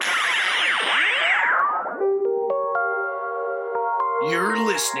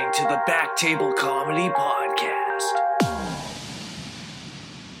listening to the Backtable Comedy Podcast.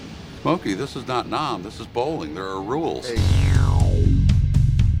 Smokey, this is not Nam. This is bowling. There are rules. Hey.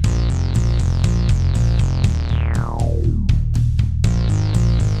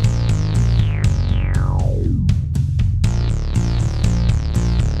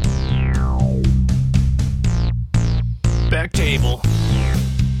 Backtable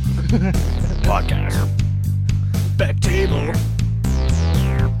Podcast. Backtable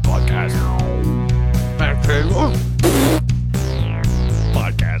Podcast. Backtable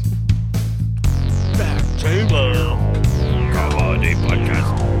Podcast. Backtable Comedy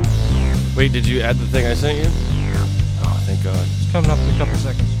Podcast. Wait, did you add the thing I sent you? Oh, thank God. It's coming up in a couple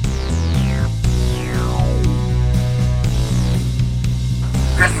seconds.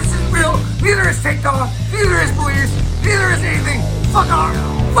 Christmas isn't real. Neither is TikTok. Neither is police. Neither is anything. Fuck off.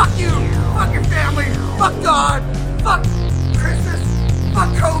 Fuck you. Fuck your family. Fuck God. Fuck Christmas. Fuck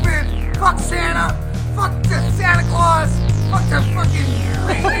COVID. Fuck Santa. Fuck the Santa Claus. Fuck the fucking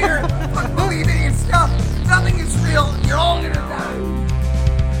reindeer. Fuck believing in stuff. Nothing is real. You're all gonna die.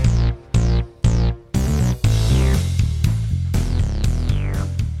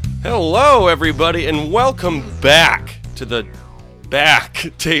 Hello, everybody, and welcome back to the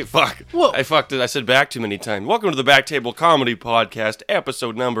Fuck. Whoa. I fucked it. I said back too many times. Welcome to the Backtable Comedy Podcast,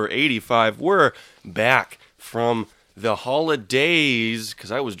 episode number 85. We're back from the holidays, because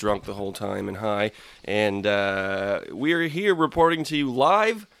I was drunk the whole time and high, and we're here reporting to you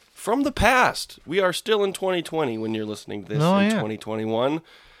live from the past. We are still in 2020 when you're listening to this in 2021.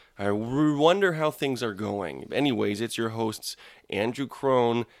 I wonder how things are going. Anyways, it's your hosts, Andrew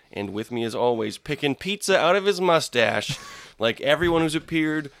Crone, and with me as always, picking pizza out of his mustache, like everyone who's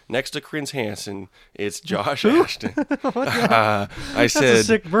appeared next to Chris Hansen, it's Josh Ashton. I That's a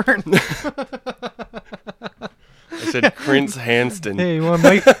sick burn. I said Chris Hanston. Hey, you want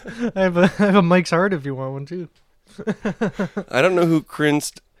Mike? I have a Mike's Heart if you want one too. I don't know who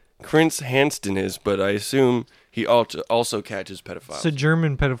Chris Hanston is, but I assume he also catches pedophiles. It's a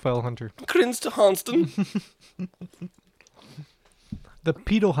German pedophile hunter. Chris Hanston. The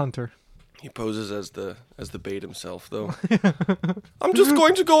pedo hunter. He poses as the bait himself, though. I'm just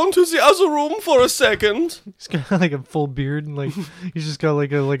going to go into the other room for a second. He's got like a full beard and like he's just got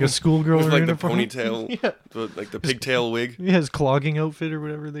like a schoolgirl With like the uniform. ponytail, Yeah. like the pigtail wig. He has clogging outfit or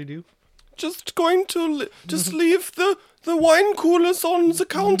whatever they do. Just going to just leave the wine coolers on the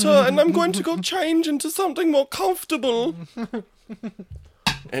counter, and I'm going to go change into something more comfortable.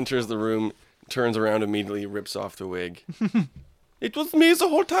 Enters the room, turns around immediately, rips off the wig. It was me the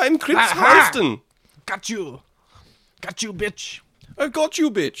whole time, Chris Hanston. Got you, bitch. I've got you,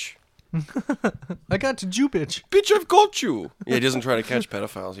 bitch. I got you, bitch. Bitch, I've got you. Yeah, he doesn't try to catch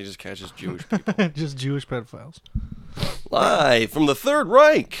pedophiles. He just catches Jewish people. Just Jewish pedophiles. Live from the Third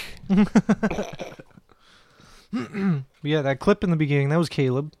Reich. Yeah, that clip in the beginning, that was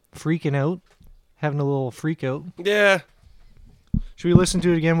Caleb freaking out, having a little freak out. Yeah. Should we listen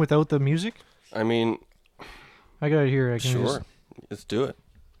to it again without the music? I mean, I got it here. I can sure. just... Let's do it.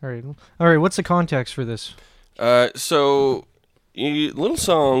 All right. What's the context for this? So, a little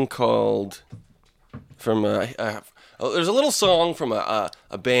song called from there's a little song from a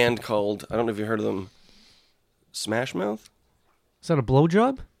band called, I don't know if you heard of them, Smash Mouth? Is that a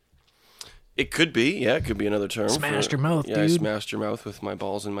blowjob? It could be, yeah. It could be another term. Smashed your mouth, yeah, dude. I smashed your mouth with my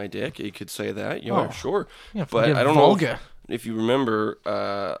balls and my dick. You could say that. Yeah, sure. Yeah, but I don't vulgar. know if you remember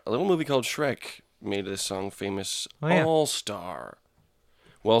a little movie called Shrek made this song famous. Oh, yeah. All Star.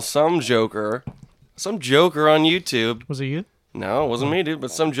 Well, some joker on YouTube. Was it you? No, it wasn't me, dude.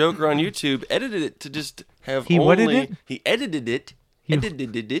 But some joker on YouTube edited it to just have He only. what did it? He edited it.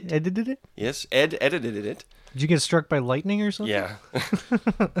 Edited it. Edited it? Yes, edited it. Did you get struck by lightning or something? Yeah.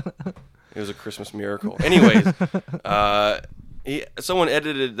 It was a Christmas miracle. Anyways, someone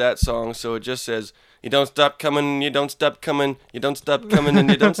edited that song so it just says, "You don't stop coming, you don't stop coming, you don't stop coming, and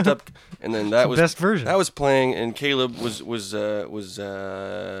you don't stop." And then that was best version. That was playing, and Caleb was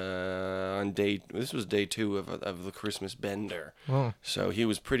on day. This was day 2 of the Christmas bender. Oh. So he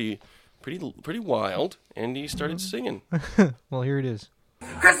was pretty wild, and he started singing. Well, here it is.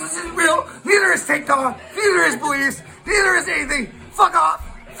 Christmas isn't real. Neither is TikTok. Neither is police. Neither is anything. Fuck off.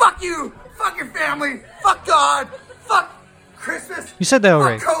 Fuck you. Fuck your family. Fuck God. Fuck Christmas. You said that Fuck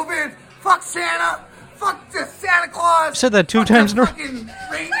already. COVID. Fuck Santa. Fuck the Santa Claus. You said that 2 Fuck times in a the row. fucking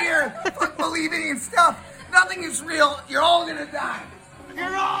reindeer. Fuck believing in stuff. Nothing is real. You're all gonna die.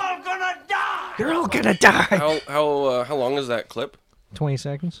 You're all gonna die. You're all gonna die. How long is that clip? 20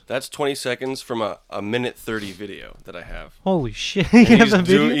 seconds. That's 20 seconds from a minute 30 video that I have. Holy shit. And You have that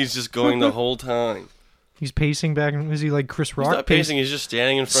video? he's just going the whole time. He's pacing back. Is he like Chris Rock? He's not pacing. He's just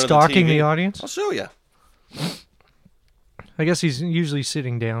standing in front stalking of the TV. the audience. I'll show you. I guess he's usually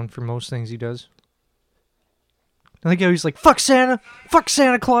sitting down for most things he does. I think he's like, fuck Santa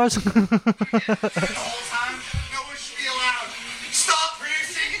Claus. The whole time, no one should be allowed. Stop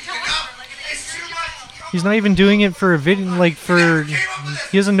producing enough. It's too much. He's not even doing it for a video, like for.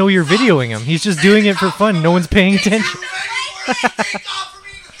 He doesn't know you're videoing him. He's just doing it for fun. No one's paying attention.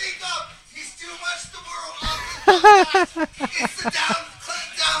 He's too much the world. It's the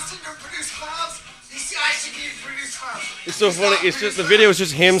Down syndrome produced clowns. I should be produced clowns. It's so funny. It's just the video is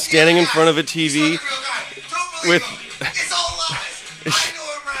just him standing in front of a TV with. It's all lies. I know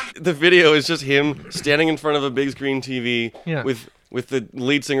I'm right. The video is just him standing in front of a big screen TV Yeah. with the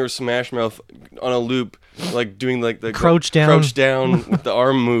lead singer Smash Mouth on a loop, like doing like the Crouch down with the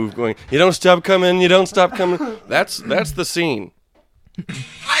arm move, going, "You don't stop coming, you don't stop coming." That's the scene.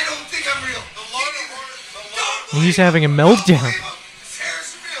 I don't think I'm real. And he's having a meltdown.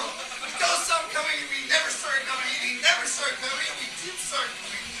 Sarah's real. Don't stop coming and we never started coming and we never started coming and we did start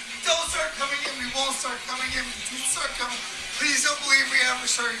coming. Don't start coming and we won't start coming and we did start coming. Please don't believe we ever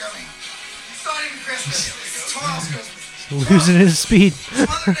started coming. It's not even Christmas. It's tomorrow's Christmas. Losing his speed.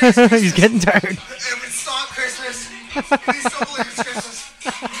 Mother Day's Christmas. He's getting tired. If it's not Christmas, please don't believe it's Christmas.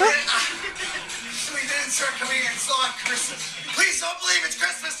 So we didn't start coming and it's not Christmas. Please don't believe it's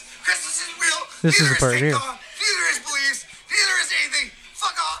Christmas. Christmas isn't real. This is the part here. Neither is beliefs. Neither is anything.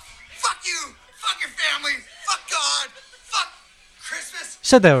 Fuck off. Fuck you. Fuck your family. Fuck God. Fuck Christmas.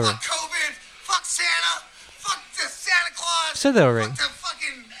 Said that already. Fuck COVID. Fuck Santa. Fuck the Santa Claus. Said that already. Fuck the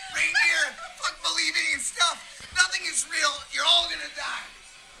fucking reindeer. Fuck believing in stuff. Nothing is real. You're all gonna die.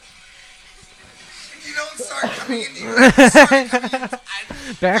 If you don't start coming in,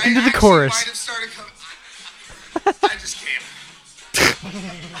 Back into the I chorus. might have started coming. I just came.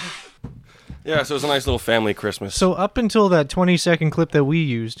 Yeah, so it's a nice little family Christmas. So up until that 20-second clip that we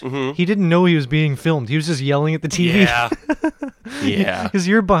used, he didn't know he was being filmed. He was just yelling at the TV. Yeah. Yeah. Because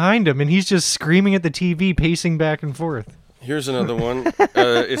you're behind him, and he's just screaming at the TV, pacing back and forth. Here's another one.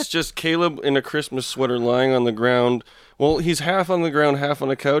 It's just Caleb in a Christmas sweater lying on the ground. Well, he's half on the ground, half on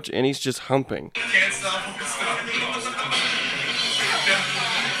the couch, and he's just humping. Can't stop. Won't stop.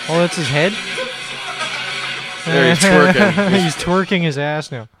 Oh, that's his head? There, he's twerking. He's twerking his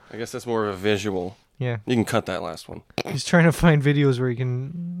ass now. I guess that's more of a visual. Yeah. You can cut that last one. He's trying to find videos where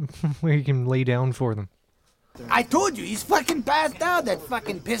he can lay down for them. I told you, he's fucking passed out, that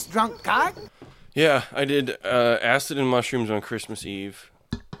fucking piss-drunk cock. Yeah, I did acid and mushrooms on Christmas Eve.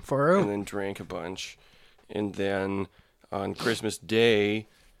 For And then drank a bunch. And then on Christmas Day,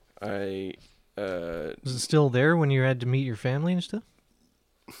 I... Was it still there when you had to meet your family and stuff?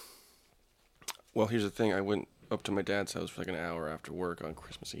 Well, here's the thing. I went up to my dad's house for like an hour after work on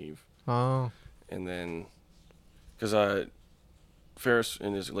Christmas Eve. Oh. And then... Because Ferris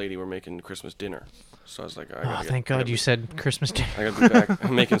and his lady were making Christmas dinner. So I was like, Thank God you said Christmas dinner. I gotta be back.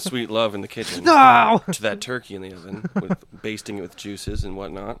 I'm making sweet love in the kitchen. No! To that turkey in the oven, basting it with juices and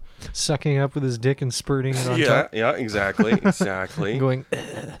whatnot. Sucking up with his dick and spurting it on top. Yeah, exactly. Going,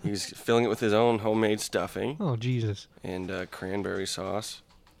 He's filling it with his own homemade stuffing. oh, Jesus. And cranberry sauce.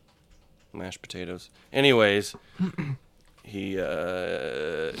 Mashed potatoes. Anyways, he,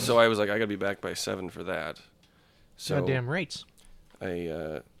 so I was like, I gotta be back by 7 for that. So Goddamn rights.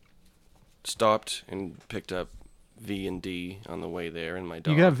 I, stopped and picked up V and D on the way there, and my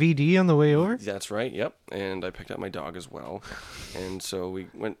dog. You got VD on the way over? That's right. Yep. And I picked up my dog as well, and so we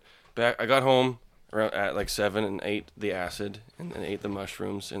went back. I got home around at like 7 and ate the acid, and then ate the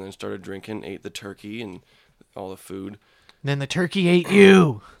mushrooms, and then started drinking. Ate the turkey and all the food. Then the turkey ate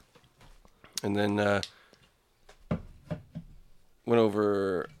you. And then went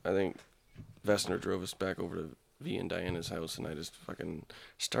over. I think Vestner drove us back over to V and Diana's house, and I just fucking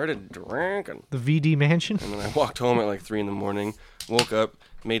started drinking. The VD mansion? And then I walked home at like 3 in the morning, woke up,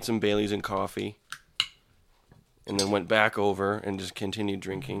 made some Baileys and coffee, and then went back over and just continued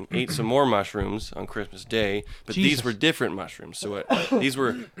drinking. Ate some more mushrooms on Christmas Day, but Jesus. these were different mushrooms. So these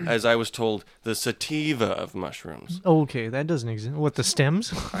were, as I was told, the sativa of mushrooms. Okay, that doesn't exist. What, the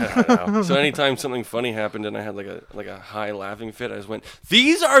stems? I don't know. So anytime something funny happened and I had like a high laughing fit, I just went,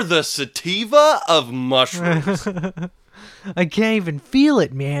 "These are the sativa of mushrooms." I can't even feel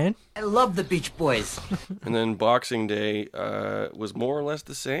it, man. I love the Beach Boys. And then Boxing Day was more or less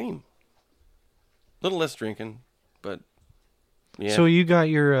the same. A little less drinking, but yeah. So you got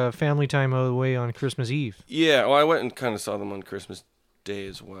your family time out of the way on Christmas Eve. Yeah, well, I went and kind of saw them on Christmas Day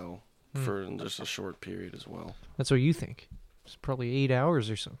as well, for just a short period as well. That's what you think. It's probably 8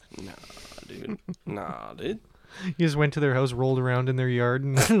 hours or something. Nah, dude. Nah, dude. You just went to their house, rolled around in their yard,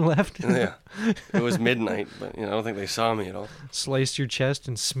 and left. Yeah. It was midnight, but I don't think they saw me at all. Sliced your chest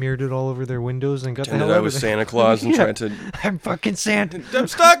and smeared it all over their windows and got the hell Pretended out I of was there. Santa Claus and Yeah. tried to... I'm fucking Santa. I'm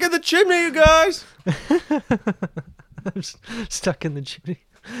stuck in the chimney, you guys! I'm stuck in the chimney.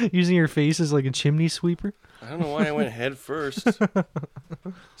 Using your face as like a chimney sweeper. I don't know why I went head first.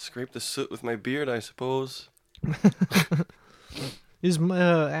 Scraped the soot with my beard, I suppose. Is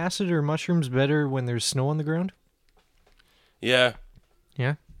acid or mushrooms better when there's snow on the ground? Yeah.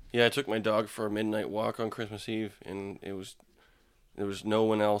 Yeah. Yeah, I took my dog for a midnight walk on Christmas Eve, and there was no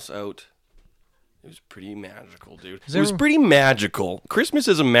one else out. It was pretty magical, dude. It was pretty magical. Christmas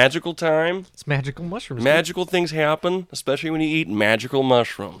is a magical time. It's magical mushrooms. Magical things happen, especially when you eat magical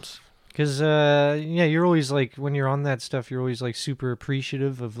mushrooms. Because, you're always like, when you're on that stuff, you're always like super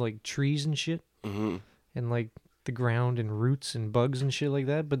appreciative of like trees and shit. Mm-hmm. And like the ground and roots and bugs and shit like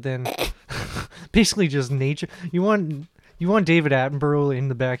that. But then basically just nature. You want David Attenborough in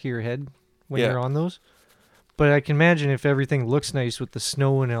the back of your head when you're on those. But I can imagine if everything looks nice with the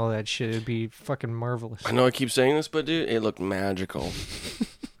snow and all that shit, it'd be fucking marvelous. I know I keep saying this, but dude, it looked magical.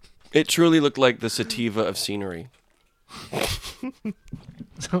 It truly looked like the sativa of scenery.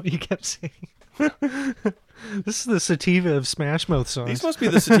 That's what you kept saying. This is the sativa of Smash Mouth songs. These must be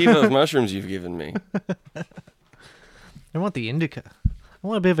the sativa of mushrooms you've given me. I want the indica. I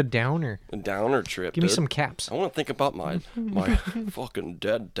want a bit of a downer. A downer trip, Give me dude. some caps. I want to think about my fucking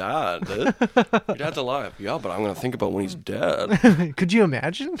dead dad, dude. Your dad's alive. Yeah, but I'm going to think about when he's dead. Could you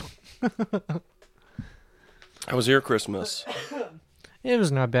imagine? How was your Christmas? It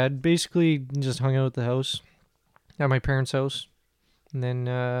was not bad. Basically, just hung out at the house, at my parents' house, and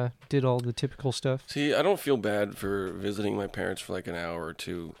then did all the typical stuff. See, I don't feel bad for visiting my parents for like an hour or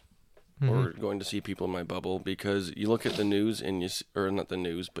two, or going to see people in my bubble, because you look at the news and or not the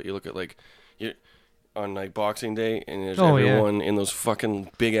news, but you look at like, on like Boxing Day, and there's everyone in those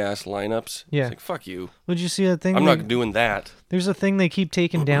fucking big ass lineups. Yeah. It's like, fuck you. Did you see that thing? I'm not doing that. There's a thing they keep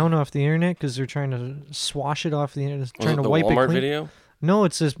taking down off the internet because they're trying to swash it off the internet, Was trying it to the wipe Walmart it clean. video? No,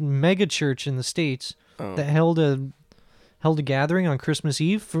 it's this mega church in the States that held a gathering on Christmas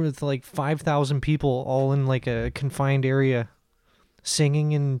Eve with like 5,000 people all in like a confined area,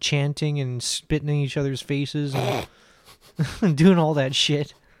 singing and chanting and spitting in each other's faces and doing all that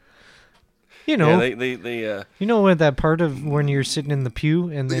shit. You know, they you know what that part of when you're sitting in the pew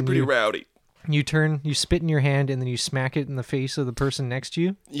and they're then pretty rowdy. you spit in your hand and then you smack it in the face of the person next to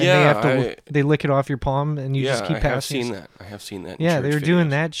you. Yeah, and they have to they lick it off your palm and you just keep passing. I have seen that. In Yeah, they were church doing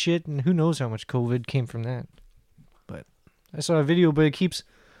videos. that shit, and who knows how much COVID came from that. But I saw a video, but it keeps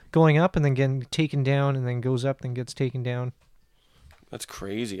going up and then getting taken down, and then goes up and gets taken down. That's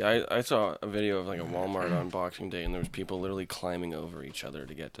crazy. I saw a video of like a Walmart on Boxing Day, and there was people literally climbing over each other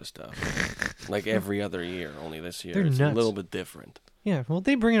to get to stuff. Like every other year, only this year They're it's nuts. a little bit different. Yeah, well,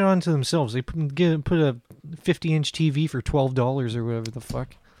 they bring it on to themselves. They put a 50-inch TV for $12 or whatever the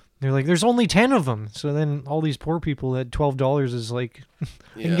fuck. They're like, there's only 10 of them. So then all these poor people at $12 is like,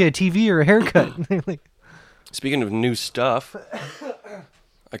 you can get a TV or a haircut. They're like, Speaking of new stuff,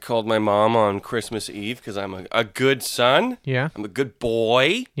 I called my mom on Christmas Eve because I'm a good son. yeah, I'm a good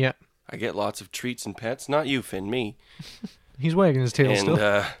boy. yeah. I get lots of treats and pets. Not you, Finn, me. He's wagging his tail still.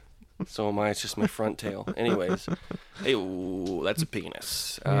 And so am I. It's just my front tail. Anyways. Hey, ooh, that's a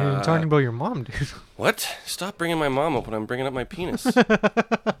penis. You're talking about your mom, dude. What? Stop bringing my mom up when I'm bringing up my penis.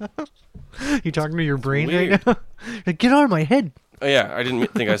 You talking to your brain weird. right now? Like, get out of my head. Oh, yeah, I didn't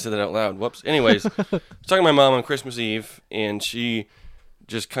think I said that out loud. Whoops. Anyways, I was talking to my mom on Christmas Eve, and she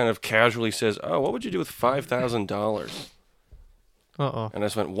just kind of casually says, "Oh, what would you do with $5,000?" Uh-oh. And I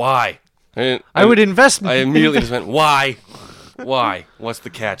just went, "Why?" I would invest. I immediately just went, "Why? Why? What's the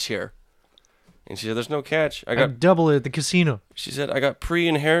catch here?" And she said, "There's no catch. I'd double it at the casino. She said, "I got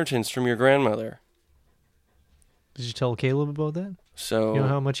pre-inheritance from your grandmother." Did you tell Caleb about that? So You know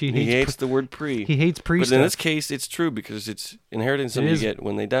how much he hates hates the word pre. He hates pre But stuff. in this case, it's true because it's inheritance that It you is. get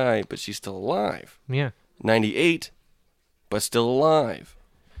when they die, but she's still alive. Yeah. 98, but still alive.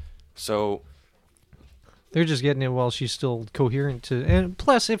 So They're just getting it while she's still coherent to. And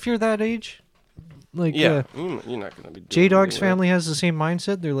plus, if you're that age, like yeah, you're not gonna be. doing J Dog's anyway. family has the same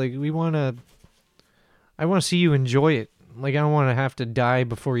mindset. They're like, I want to see you enjoy it. Like, I don't want to have to die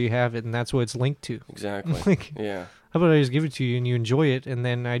before you have it, and that's what it's linked to. Exactly. Like, Yeah. how about I just give it to you and you enjoy it, and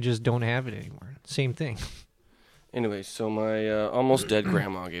then I just don't have it anymore? Same thing. Anyway, so my almost dead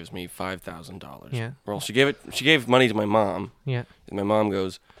grandma gives me $5,000. Yeah. Well, she gave money to my mom, Yeah. and my mom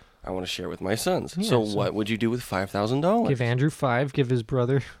goes, "I want to share it with my sons." Yeah, so so- what would you do with $5,000? Give Andrew 5. Give his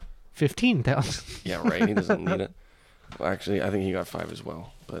brother 15,000. Yeah, right. He doesn't need it. Well, actually, I think he got 5 as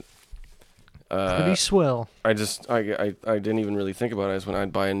well. But Pretty swell. I didn't even really think about it. As when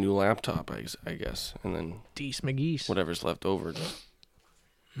I'd buy a new laptop, I guess, and then Dees McGeese. whatever's left over to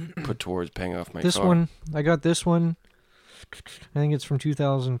put towards paying off my This car. one, I got this one. I think it's from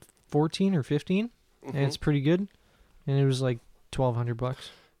 2014 or 15, and it's pretty good. And it was like $1,200.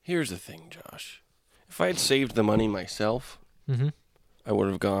 Here's the thing, Josh. If I had saved the money myself, I would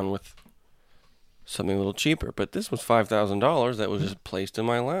have gone with something a little cheaper. But this was $5,000 that was just placed in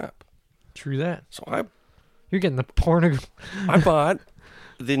my lap. True that. So You're getting the porno. I bought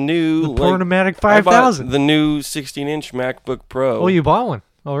the new Pornomatic I bought 5000. the new 16-inch MacBook Pro. Oh, you bought one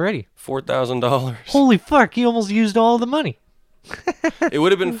already? $4,000. Holy fuck! You almost used all the money. It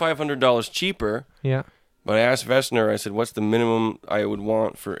would have been $500 cheaper. Yeah. But I asked Vesner, I said, what's the minimum I would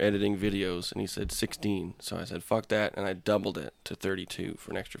want for editing videos? And he said 16. So I said, fuck that. And I doubled it to 32 for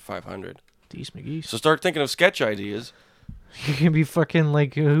an extra 500. Dees McGeese. So start thinking of sketch ideas. You're gonna be fucking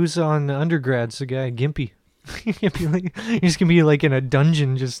like who's on Undergrads? The guy Gimpy. You're just gonna be like in a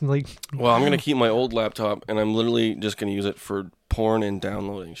dungeon, just like. Well, I'm going to keep my old laptop, and I'm literally just going to use it for porn and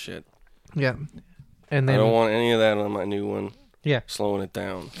downloading shit. Yeah. And then I don't want any of that on my new one. Yeah. Slowing it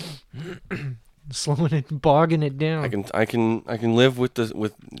down. Slowing it, bogging it down. I can live with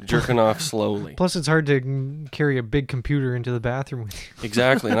jerking off slowly. Plus, it's hard to carry a big computer into the bathroom with you.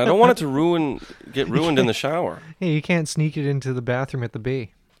 Exactly, and I don't want it to get ruined in the shower. Hey, you can't sneak it into the bathroom at the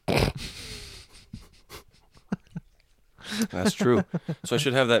bay. That's true. So I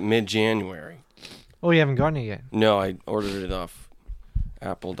should have that mid-January. Oh, you haven't gotten it yet? No, I ordered it off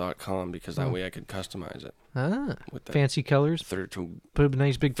Apple.com because that way I could customize it. Ah, With that fancy colors. 32 Put a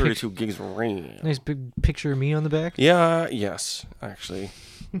nice big 32 gigs of RAM. nice big picture of me on the back. Yeah, yes, actually,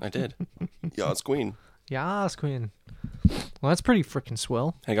 I did. Yeah, it's Queen. Yas, Quinn. Well, that's pretty freaking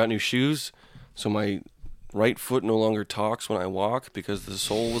swell. I got new shoes, so my right foot no longer talks when I walk because the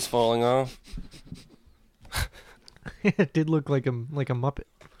sole was falling off. It did look like a Muppet.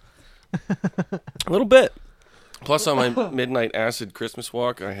 A little bit. Plus, on my midnight acid Christmas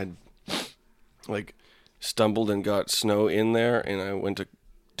walk, I had stumbled and got snow in there, and I went to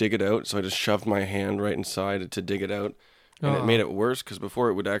dig it out. So I just shoved my hand right inside to dig it out, and it made it worse because before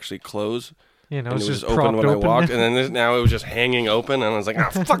it would actually close. You know, And it's it was just open propped when I open. walked, and then now it was just hanging open, and I was like,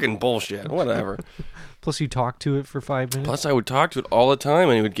 fucking bullshit, whatever. Plus, you talked to it for 5 minutes. Plus, I would talk to it all the time,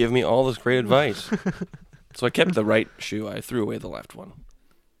 and he would give me all this great advice. So I kept the right shoe. I threw away the left one,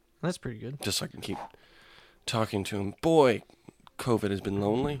 That's pretty good. just so I can keep talking to him. Boy, COVID has been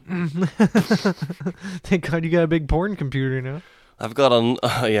lonely. Thank God you got a big porn computer now. I've got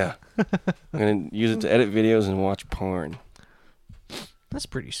yeah. I'm going to use it to edit videos and watch porn. That's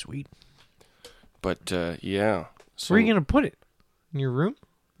pretty sweet. But, yeah. So Where are you going to put it? In your room?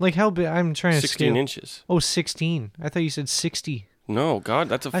 Like how big? I'm trying to 16 scale. inches. Oh, 16. I thought you said 60. No, God,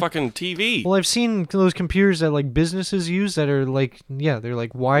 that's a fucking TV. Well, I've seen those computers that like businesses use that are like, yeah, they're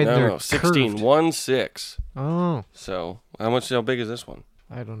like wide. No, they're 16. curved. 1.6. Oh, So, how big is this one?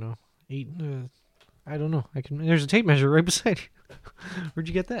 I don't know. 8. I don't know. There's a tape measure right beside you. Where'd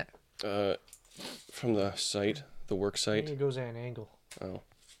you get that? From the site, the work I site. think it goes at an angle. Oh.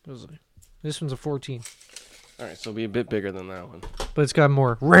 This one's a 14, All right, so it'll be a bit bigger than that one. but it's got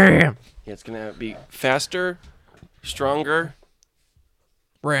more RAM. Yeah, it's going to be faster, stronger,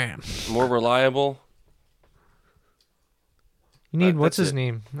 RAM. more reliable. You need what's that's his it.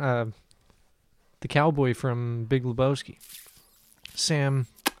 name? The cowboy from Big Lebowski. Sam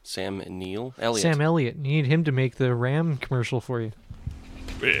Neill? Elliott. Sam Elliott. You need him to make the RAM commercial for you.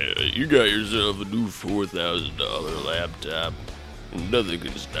 Yeah, you got yourself a new $4,000 laptop, and nothing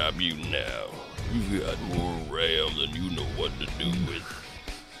can stop you now. You've got more RAM than you know what to do with.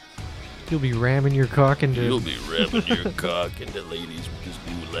 You'll be ramming your cock into. You'll be ramming your cock into ladies with this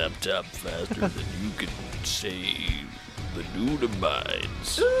new laptop faster than you can say the new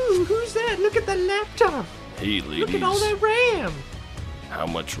divides. Ooh, who's that? Look at the laptop. Hey, ladies, Look at all that RAM. how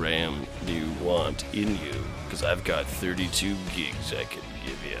much RAM do you want in you? Because I've got 32 gigs I can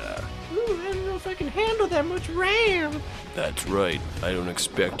give you. Ooh, I don't know if I can handle that much RAM. That's right. I don't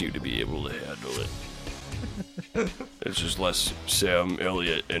expect you to be able to handle it. It's just less Sam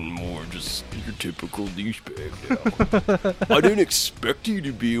Elliott and more just your typical douchebag now. I didn't expect you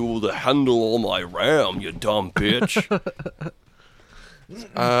to be able to handle all my RAM, you dumb bitch.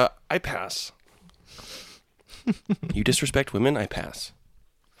 I pass. You disrespect women, I pass.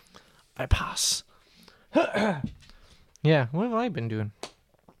 I pass. Yeah, what have I been doing?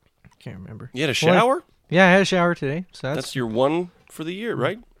 Can't remember. You had a shower? Yeah, I had a shower today, so That's your one for the year,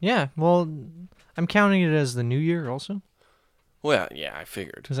 right? yeah. Well, I'm counting it as the new year also, Well, yeah, I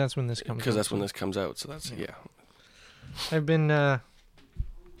figured. because that's when this comes. Because out, that's when so this comes out, so that's, yeah. I've been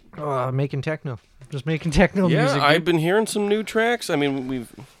Making techno. Just making techno Yeah, music. I've dude. been hearing some new tracks. I mean,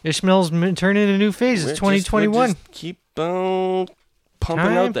 we've Ishmael's turning into new phases. we're 2021. just keep pumping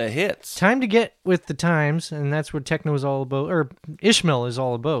Time- out the hits. Time to get with the times, and that's what techno is all about, or Ishmael is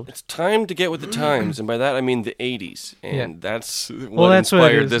all about. It's time to get with the times, and by that I mean the 80s, and Yeah. that's what Well, that's what it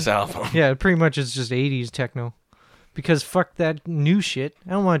inspired is. this album. Yeah, pretty much it's just 80s techno. Because fuck that new shit.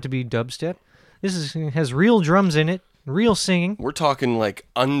 I don't want it to be dubstep. Has real drums in it, real singing. We're talking like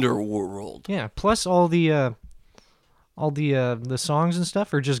Underworld. Yeah, plus all the songs and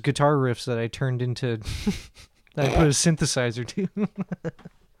stuff are just guitar riffs that I turned into that I put a synthesizer to.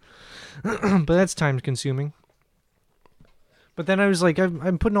 But that's time consuming. But then I was like,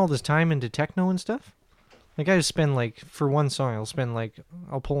 I'm putting all this time into techno and stuff. Like I just spend like, for one song,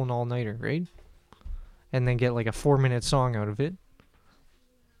 I'll pull an all-nighter, right? And then get like a 4-minute song out of it.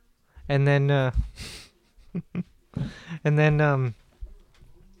 And then, I'm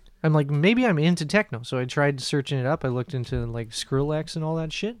like, maybe I'm into techno. So I tried searching it up. I looked into like Skrillex and all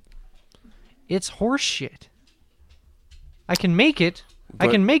that shit. It's horse shit. I can make it. I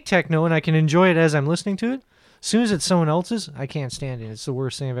But- can make techno and I can enjoy it as I'm listening to it. As soon as it's someone else's, I can't stand it. It's the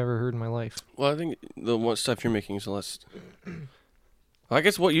worst thing I've ever heard in my life. Well, I think the what stuff you're making is less. I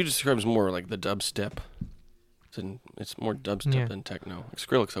guess what you describe is more like the dubstep. It's more dubstep Yeah. than techno. Like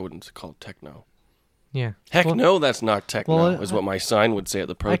Skrillex, I wouldn't call it techno. Yeah. Heck Well, no, that's not techno, well, is what my sign would say at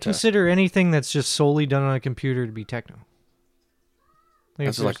the I protest. consider anything that's just solely done on a computer to be techno. Like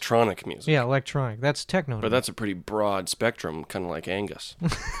That's if there's- electronic music. Yeah, electronic. That's techno. to But me. that's a pretty broad spectrum, kind of like Angus.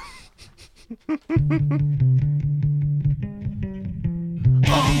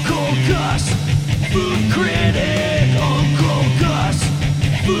 Uncle Gus, food critic. Uncle Gus,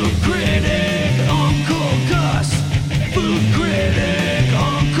 food critic. Uncle Gus, food critic.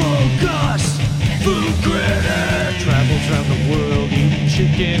 Uncle Gus, food critic. Travels around the world eating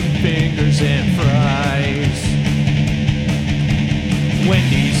chicken fingers and fries.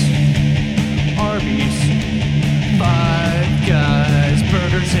 Wendy's, Arby's, Five Guys,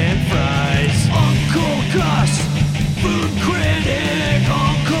 burgers and fries. Uncle Gus, food critic.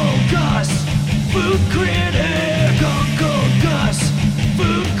 Uncle Gus, food critic. Uncle Gus,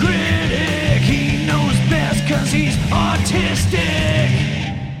 food critic. He knows best 'cause he's autistic.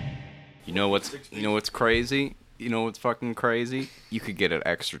 You know what's crazy? You know what's fucking crazy? You could get an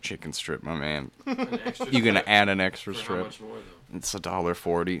extra chicken strip, my man. You can add an extra strip. It's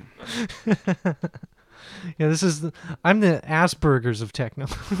 $1.40. Yeah, I'm the Asperger's of techno.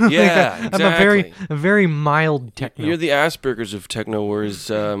 Yeah, I'm exactly. a very mild techno. You're the Asperger's of techno, whereas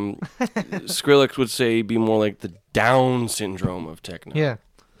Skrillex would say be more like the Down syndrome of techno. Yeah.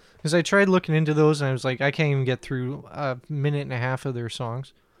 Because I tried looking into those and I was like, I can't even get through a minute and a half of their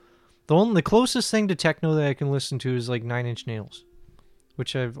songs. The closest thing to techno that I can listen to is like 9 Inch Nails,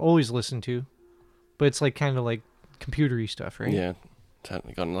 which I've always listened to, but it's like kind of like computery stuff, right? Yeah, it's got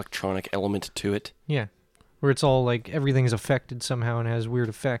an electronic element to it. Yeah. Where it's all like everything's affected somehow and has weird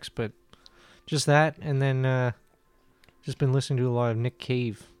effects, but just that, and then just been listening to a lot of Nick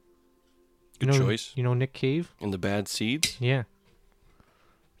Cave. Good choice. You know Nick Cave? And the Bad Seeds? Yeah.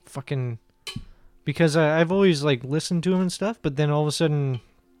 Fucking, because I've always like listened to him and stuff, but then all of a sudden,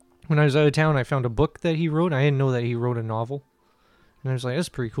 when I was out of town, I found a book that he wrote. I didn't know that he wrote a novel. And I was like, that's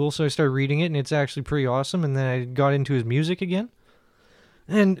pretty cool. So I started reading it, and it's actually pretty awesome. And then I got into his music again.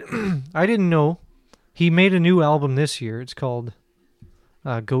 And I didn't know. He made a new album this year. It's called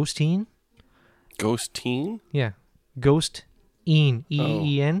Ghosteen. Ghost Teen? Yeah. Ghost Een.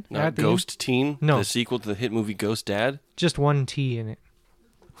 E-E-N. Not at the end. Ghost Teen? No. The sequel to the hit movie Ghost Dad? Just one T in it.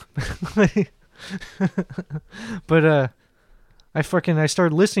 But I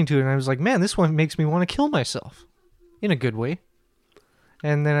started listening to it and I was like, man, this one makes me want to kill myself. In a good way.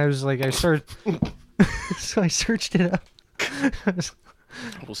 And then I was like, so I searched it up.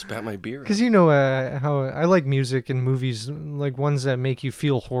 I will spat my beer out. Because you know how I like music and movies, like ones that make you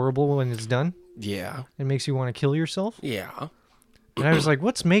feel horrible when it's done. Yeah. It makes you want to kill yourself. Yeah. And I was like,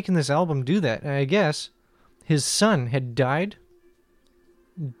 what's making this album do that? And I guess his son had died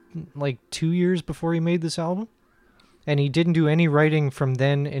like 2 years before he made this album. And he didn't do any writing from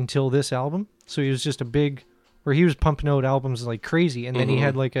then until this album. So he was just where he was pumping out albums like crazy. And then he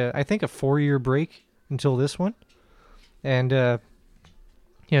had like I think a 4-year break until this one. And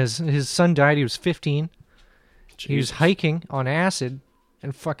his son died. He was 15. He was Jesus. hiking on acid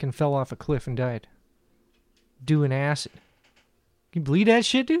and fucking fell off a cliff and died. Doing acid. Can you believe that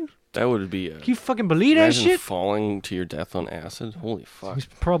shit, dude? That would be Can you fucking believe that imagine shit? falling to your death on acid. Holy fuck. He's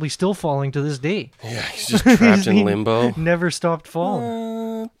probably still falling to this day. Yeah, he's just trapped in He limbo. Never stopped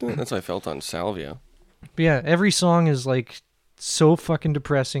falling. That's how I felt on Salvia. But yeah, every song is like so fucking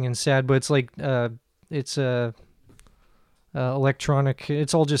depressing and sad, but it's like it's electronic.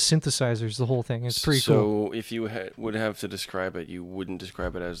 It's all just synthesizers. The whole thing. It's pretty cool. So if you would have to describe it, you wouldn't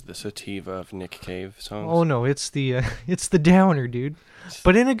describe it as the sativa of Nick Cave songs. Oh no, it's the it's the downer, dude,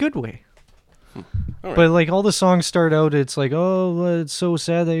 but in a good way. All right. But like all the songs start out, it's like, oh, it's so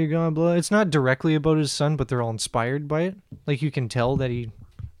sad that you're gone. Blah. It's not directly about his son, but they're all inspired by it. Like you can tell that he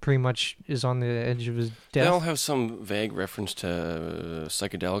pretty much is on the edge of his They death. all have some vague reference to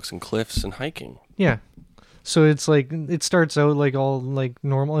psychedelics and cliffs and hiking. Yeah. So it's like it starts out like all like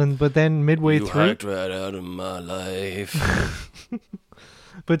normal, but then midway You through, hiked right out of my life.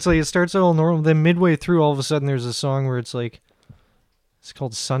 but it's like it starts out all normal. Then midway through, all of a sudden, there's a song where it's like it's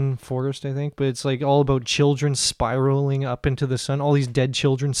called Sun Forest, I think, but it's like all about children spiraling up into the sun. All these dead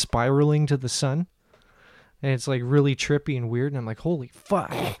children spiraling to the sun. And it's like really trippy and weird. And I'm like, holy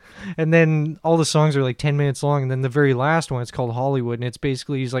fuck. And then all the songs are like 10 minutes long. And then the very last one, it's called Hollywood. And it's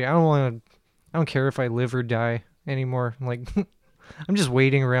basically, he's like, I don't care if I live or die anymore. I'm like, I'm just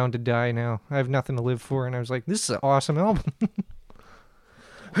waiting around to die now. I have nothing to live for. And I was like, this is an awesome album.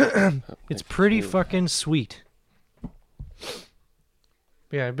 It's pretty fucking sweet.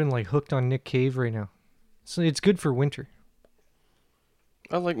 Yeah, I've been like hooked on Nick Cave right now. So it's good for winter.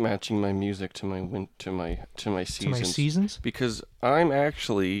 I like matching my music to my seasons. To my seasons? Because I'm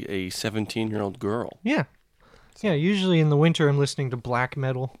actually a 17-year-old girl. Yeah. Yeah, usually in the winter I'm listening to black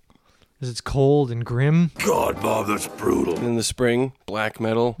metal because it's cold and grim. God, Bob, that's brutal. And in the spring, black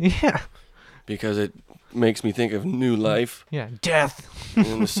metal Yeah. because it makes me think of new life. Yeah, death. And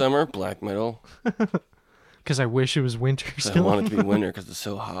in the summer, black metal Because I wish it was winter 'cause I still. want it to be winter because it's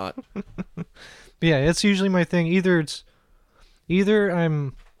so hot. But yeah, that's usually my thing. Either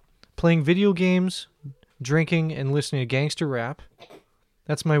I'm playing video games, drinking, and listening to gangster rap.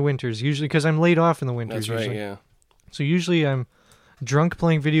 That's my winters, usually, because I'm laid off in the winters. That's right, usually. yeah. So usually I'm drunk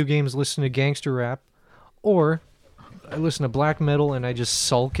playing video games, listening to gangster rap, or I listen to black metal and I just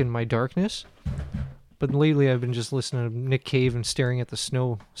sulk in my darkness. But lately I've been just listening to Nick Cave and staring at the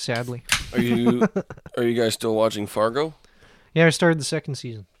snow, sadly. Are you guys still watching Fargo? Yeah, I started the second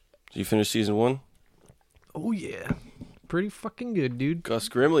season. Did you finish season 1? Oh, yeah. Pretty fucking good, dude. Gus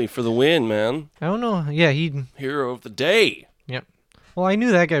Grimley for the win, man. I don't know. Yeah, Hero of the day. Yep. Well, I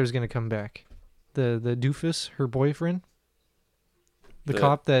knew that guy was going to come back. The doofus, her boyfriend. The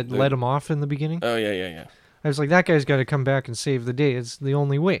cop that let him off in the beginning. Oh, yeah. I was like, that guy's got to come back and save the day. It's the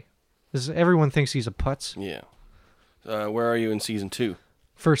only way. Everyone thinks he's a putz. Yeah. Where are you in season 2?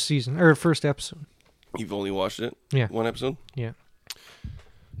 First episode. You've only watched it? Yeah. One episode? Yeah.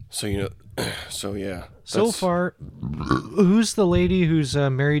 So, so yeah. So far, who's the lady who's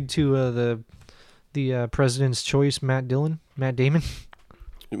married to the President's Choice, Matt Damon?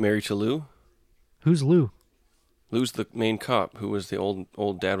 Married to Lou? Who's Lou? Lou's the main cop who was the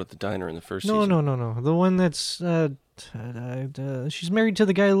old dad with the diner in the first season. No. The one that's she's married to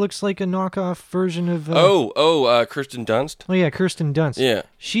the guy who looks like a knockoff version of Kirsten Dunst? Oh yeah, Kirsten Dunst. Yeah.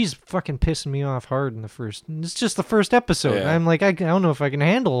 She's fucking pissing me off hard in the first. It's just the first episode. Yeah. I'm like, I don't know if I can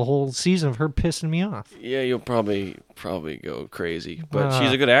handle a whole season of her pissing me off. Yeah, you'll probably go crazy. But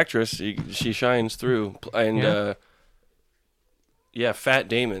she's a good actress. She shines through. And Fat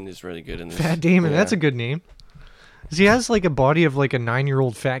Damon is really good in this. Fat Damon, Yeah. that's a good name. He has like a body of like a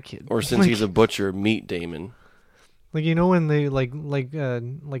 9-year-old fat kid. Or since like, he's a butcher, Meat Damon. Like, you know when they like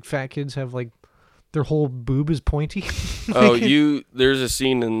fat kids have like their whole boob is pointy? There's a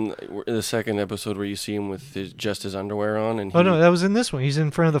scene in the second episode where you see him with just his underwear on. And no, that was in this one. He's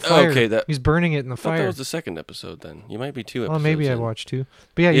in front of the fire. Okay, he's burning it in the I thought fire. that was the second episode then. You might be 2 episodes. Oh, maybe I in. watched 2.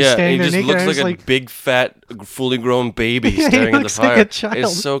 But yeah, he's standing he there just naked. looks and I was like a big, fat, fully grown baby Yeah, he staring at the looks like fire. a child.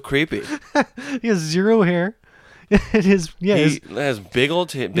 It's so creepy. He has zero hair. His He has big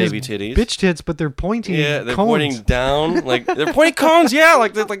old baby titties. Bitch tits, but they're pointing. Yeah, they're cones. pointing down, like they're pointing cones. Yeah,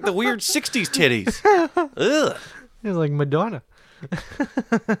 like the weird '60s titties. Ugh. He's like Madonna.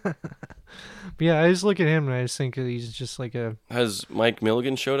 But yeah, I just look at him and I just think that he's just like a. Has Mike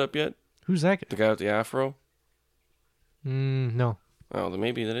Milligan showed up yet? Who's that guy? The guy with the afro? No. Oh, then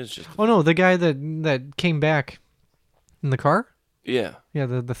maybe that is just. Oh no, the guy that came back in the car. Yeah. Yeah,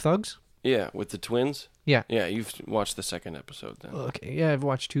 the thugs. Yeah, with the twins. Yeah. Yeah, you've watched the second episode then. Okay, yeah, I've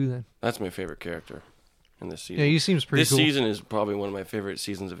watched 2 then. That's my favorite character in this season. Yeah, he seems pretty This cool. season is probably one of my favorite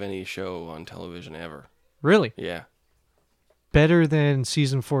seasons of any show on television ever. Really? Yeah. Better than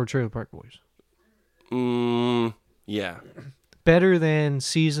season 4 of Trailer Park Boys. Yeah. Better than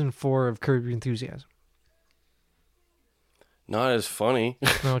season 4 of Curb Your Enthusiasm. Not as funny.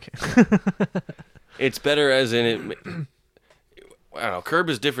 Okay. It's better as in it. I don't know. Curb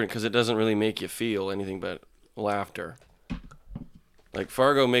is different because it doesn't really make you feel anything but laughter. Like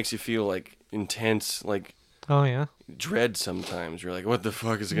Fargo makes you feel like intense, like Oh yeah. dread sometimes. You're like, what the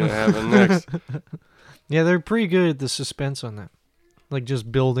fuck is going to happen next? Yeah, they're pretty good at the suspense on that. Like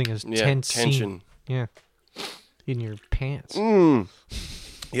just building a tense tension. scene. Yeah. In your pants.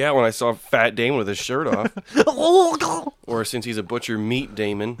 Yeah, when I saw Fat Damon with his shirt off. Or since he's a butcher, Meat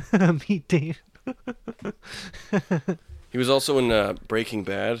Damon. Meat Dave. He was also in Breaking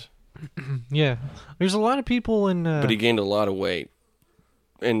Bad, Yeah. There's a lot of people in but he gained a lot of weight.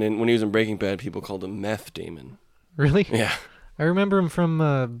 And then when he was in Breaking Bad, people called him Meth Damon. Really? Yeah. I remember him from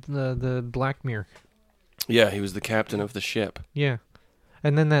the Black Mirror. Yeah, he was the captain of the ship. Yeah.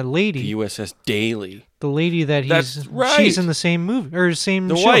 And then that lady, The USS Daily. the lady that That's right. she's in the same movie or same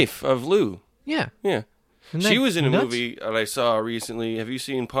The show. wife of Lou. Yeah. Yeah. Isn't She that was in a nuts? movie that I saw recently. Have you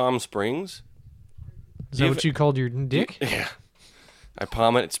seen Palm Springs? Is that what you called your dick? Yeah. I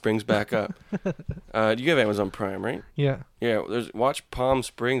palm it springs back up. You have Amazon Prime, right? Yeah. Yeah, watch Palm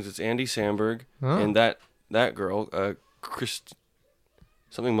Springs. It's Andy Samberg and that girl,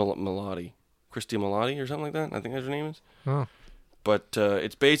 something Milotti. Christy Milotti or something like that. I think that's her name is. Oh. But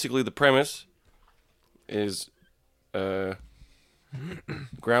it's basically the premise is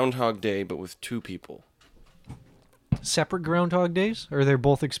Groundhog Day, but with two people. Separate Groundhog Days? Or they're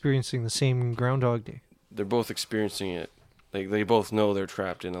both experiencing the same Groundhog Day? They're both experiencing it. They both know they're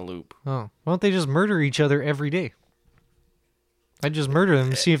trapped in a loop. Oh. Why don't they just murder each other every day? I'd just murder them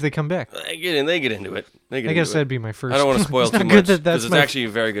and see if they come back. They get into it. I guess that'd be my first. I don't want to spoil It's too not much good that because that's it's my- actually a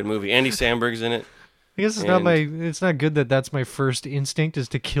very good movie. Andy Samberg's in it. I guess it's it's not good that that's my first instinct is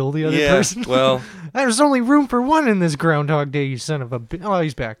to kill the other Yeah, person. well- there's only room for one in this Groundhog Day, you son of a oh,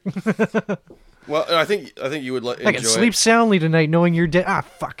 he's back. Well, I think you would enjoy I can sleep soundly tonight knowing you're dead. Ah,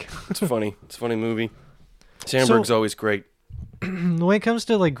 fuck. It's funny. It's a funny movie. Samberg's always great. When it comes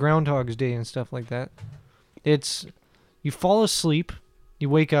to like Groundhog's Day and stuff like that, it's you fall asleep, you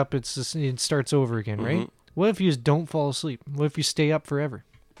wake up, it starts over again, right? Mhm. What if you just don't fall asleep? What if you stay up forever?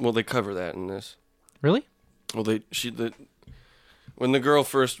 Well, they cover that in this. Really? Well, when the girl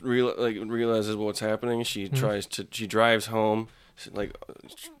first realizes what's happening, she she drives home,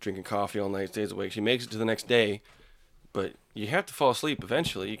 drinking coffee all night, stays awake. She makes it to the next day, but you have to fall asleep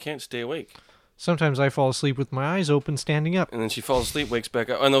eventually. You can't stay awake. Sometimes I fall asleep with my eyes open, standing up. And then she falls asleep, wakes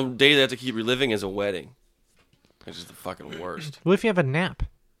back up, and the day they have to keep reliving is a wedding. It's just the fucking worst. What if you have a nap?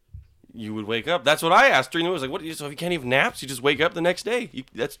 You would wake up. That's what I asked during the movie. I was like, "What? So if you can't even nap, you just wake up the next day.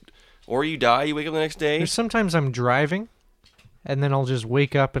 Or you die, you wake up the next day." There's sometimes I'm driving, and then I'll just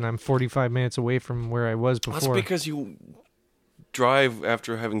wake up and I'm 45 minutes away from where I was before. That's because you drive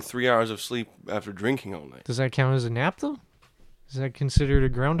after having 3 hours of sleep after drinking all night. Does that count as a nap, though? Is that considered a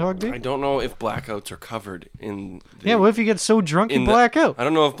Groundhog Day? I don't know if blackouts are covered in. Yeah, what if you get so drunk you black out? I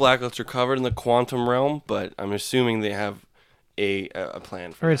don't know if blackouts are covered in the quantum realm, but I'm assuming they have a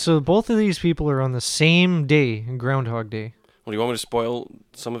plan for All right, that. so both of these people are on the same day, Groundhog Day. Well, do you want me to spoil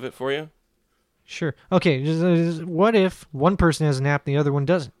some of it for you? Sure. Okay, what if one person has a nap and the other one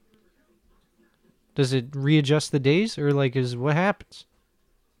doesn't? Does it readjust the days, or what happens?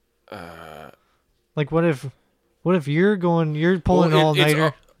 What if you're pulling an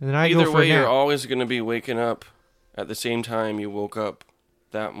all-nighter, and then I go either for a way, you're nap? always going to be waking up at the same time you woke up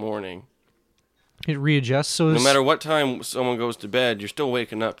that morning. It readjusts, so No matter what time someone goes to bed, you're still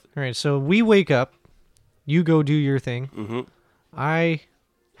waking up. All right, so we wake up, you go do your thing. Mm-hmm. I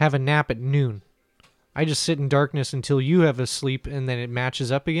have a nap at noon. I just sit in darkness until you have a sleep, and then it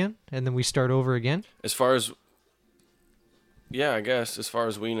matches up again, and then we start over again. I guess as far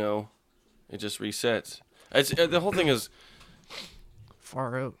as we know, it just resets. The whole thing is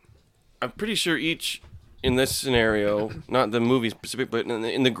far out. I'm pretty sure in this scenario, not the movie specific, but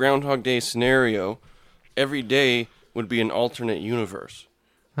in the Groundhog Day scenario, every day would be an alternate universe.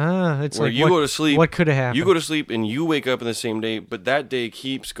 It's where like you go to sleep. What could have happened? You go to sleep and you wake up in the same day, but that day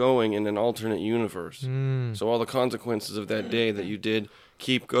keeps going in an alternate universe. So all the consequences of that day that you did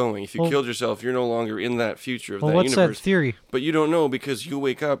keep going. If you killed yourself, you're no longer in that future of that what's universe. that theory? But you don't know because you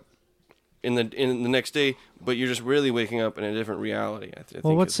wake up in the next day, but you're just really waking up in a different reality. I think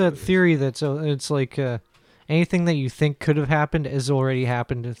What's that theory that's it's like anything that you think could have happened has already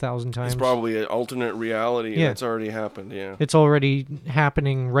happened 1,000 times? It's probably an alternate reality that's already happened, yeah. It's already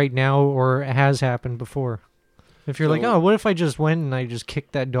happening right now or it has happened before. If you're like, oh, what if I just went and I just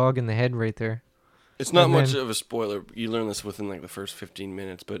kicked that dog in the head right there? It's not much of a spoiler. You learn this within the first 15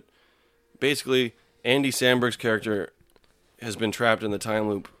 minutes, but basically Andy Samberg's character has been trapped in the time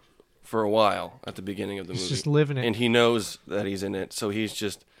loop for a while at the beginning of the movie. He's just living it. And he knows that he's in it, so he's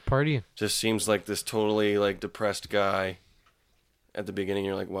just partying. Just seems like this totally depressed guy. at the beginning.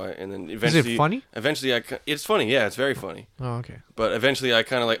 You're like, why? And then eventually, Is it funny? Eventually, it's funny. Yeah, it's very funny. Oh, okay. But eventually, I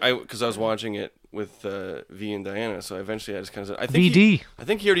kind of because I was watching it with V and Diana, so eventually I just kind of said, I think VD. I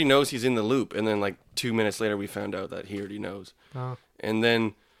think he already knows he's in the loop. And then like 2 minutes later, we found out that he already knows. Oh. And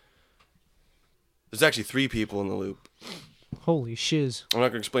then there's actually 3 people in the loop. Holy shiz. I'm not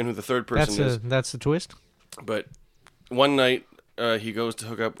gonna explain who the third person is. That's the twist? But one night he goes to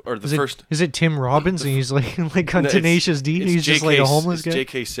hook up, or Is it Tim Robbins and he's like on No, Tenacious D? He's just like a homeless guy?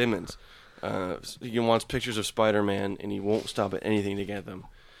 J.K. Simmons. He wants pictures of Spider-Man, and he won't stop at anything to get them.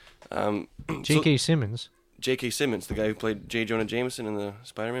 J.K. Simmons? J.K. Simmons, the guy who played J. Jonah Jameson in the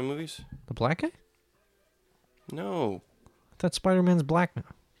Spider-Man movies? The black guy? No. I thought Spider-Man's black now.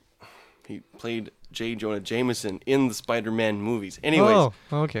 He played J. Jonah Jameson in the Spider-Man movies. Anyways. Oh,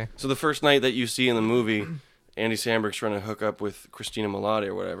 okay. So the first night that you see in the movie, Andy Samberg's trying to hook up with Christina Milioti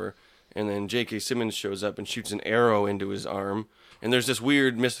or whatever, and then J.K. Simmons shows up and shoots an arrow into his arm, and there's this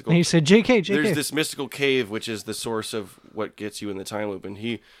weird mystical... And he said, JK. There's this mystical cave, which is the source of what gets you in the time loop,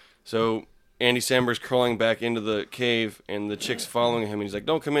 and so Andy Samberg's crawling back into the cave, and the chick's following him, and he's like,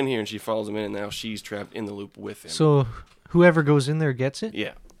 don't come in here, and she follows him in, and now she's trapped in the loop with him. So whoever goes in there gets it?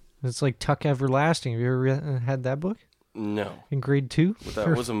 Yeah. It's like Tuck Everlasting. Have you ever had that book? No. In grade 2? But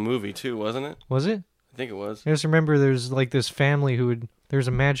that was a movie, too, wasn't it? Was it? I think it was. I just remember there's like this family there's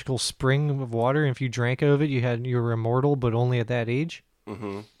a magical spring of water, and if you drank out of it, you were immortal, but only at that age.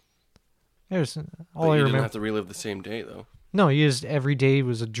 Mm-hmm. There's But all you I didn't remember. have to relive the same day, though. No, you just every day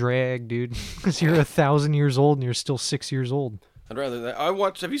was a drag, dude. Because you're 1,000 years old and you're still 6 years old. I'd rather that.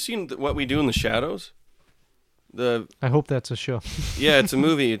 Have you seen What We Do in the Shadows? I hope that's a show. Yeah, it's a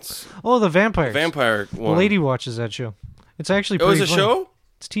movie. It's Oh, the vampires. vampire The one. lady watches that show. It's actually Oh, pretty it's a funny. show?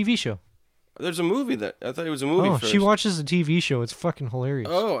 It's a TV show. There's a movie that I thought it was a movie. Oh, first. she watches the TV show. It's fucking hilarious.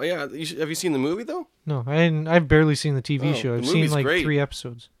 Oh yeah, have you seen the movie though? No, I've barely seen the TV Oh, show. the I've seen movie's like great. 3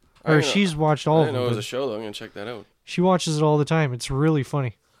 episodes. I Or didn't know- she's watched all I of didn't them. know it was but a show though. I'm gonna check that out. She watches it all the time. It's really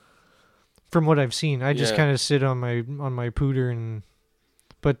funny. From what I've seen, I just Yeah. kind of sit on my pooter and.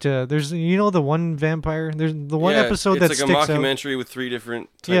 But there's the one vampire. There's the one episode that it's sticks like a out. mockumentary with 3 different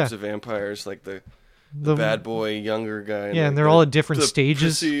types Yeah. of vampires, like the The bad boy, younger guy. Yeah, and the- they're all at different the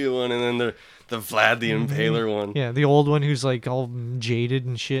stages. prissy one, and then the Vlad the Impaler one. Yeah, the old one who's like all jaded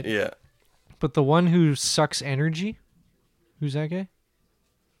and shit. Yeah. But the one who sucks energy, who's that guy?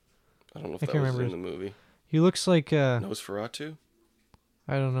 I don't know if I that can't was remember in the movie. He looks like Nosferatu?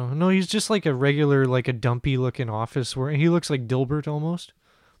 I don't know. No, he's just like a regular, like a dumpy looking office where he looks like Dilbert almost.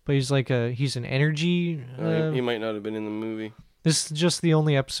 But he's like he's an energy. He might not have been in the movie. This is just the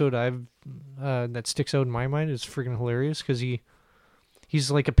only episode I've that sticks out in my mind. It's freaking hilarious because he's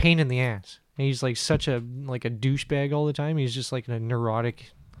like a pain in the ass, and he's like such a douchebag all the time. He's just like a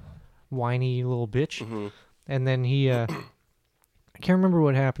neurotic, whiny little bitch. Mm-hmm. And then he I can't remember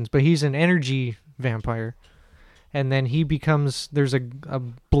what happens, but he's an energy vampire, and then he becomes there's a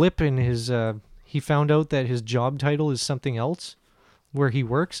blip in his. He found out that his job title is something else, where he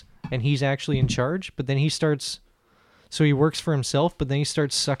works, and he's actually in charge. But then he starts. So he works for himself, but then he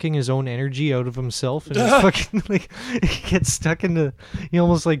starts sucking his own energy out of himself, and it's fucking like he gets stuck into. He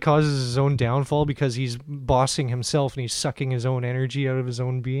almost like causes his own downfall because he's bossing himself and he's sucking his own energy out of his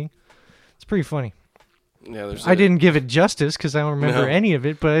own being. It's pretty funny. Yeah, I didn't give it justice because I don't remember any of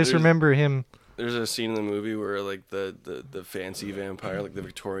it, but I just remember him. There's a scene in the movie where like the fancy vampire, like the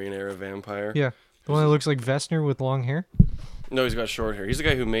Victorian era vampire. Yeah, the one that looks like Vesner with long hair. No, he's got short hair. He's the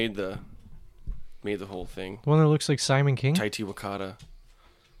guy who made the whole thing. The one that looks like Simon King. Taiti Wakata,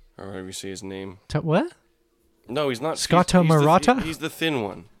 or whatever you say his name. What? No, he's not. Scotta Marata? He's the thin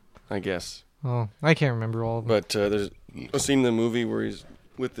one, I guess. Oh, I can't remember all of them. But there's a scene in the movie where he's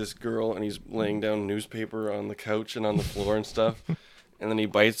with this girl and he's laying down newspaper on the couch and on the floor and stuff. And then he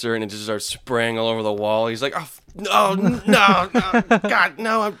bites her and it just starts spraying all over the wall. He's like, no, God,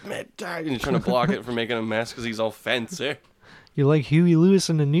 no, I'm and he's trying to block it from making a mess because he's all fancy. You like Huey Lewis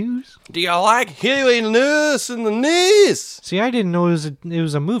in the News? Do you like Huey Lewis in the News? See, I didn't know it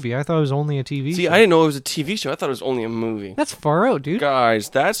was a movie. I thought it was only a TV show. See, I didn't know it was a TV show. I thought it was only a movie. That's far out, dude. Guys,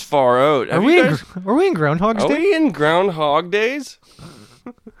 that's far out. Are we in Groundhog's Are Day? we in Groundhog Days?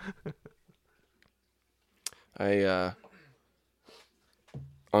 I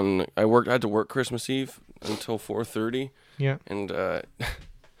had to work Christmas Eve until 4:30. Yeah. And did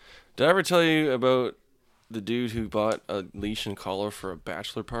I ever tell you about the dude who bought a leash and collar for a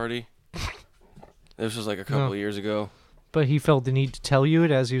bachelor party? This was like a couple of years ago. But he felt the need to tell you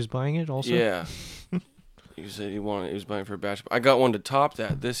it as he was buying it also? Yeah. He said he was buying it for a bachelor. I got one to top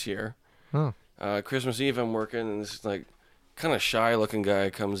that this year. Oh. Christmas Eve I'm working and this is like kind of shy looking guy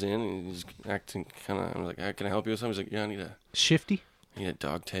comes in and he's acting kind of. I'm like, can I help you with something? He's like, yeah, Shifty? I need a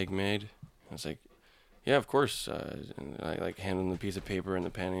dog tag made. I was like, yeah, of course. And I like hand him the piece of paper and the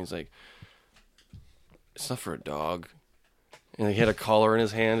pen. And he's like, it's not for a dog. And he had a collar in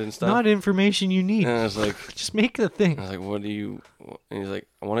his hand and stuff. Not information you need. And I was like, just make the thing. I was like, what do you? And he's like,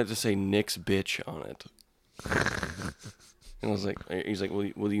 I want it to say Nick's bitch on it. And I was like, he's like,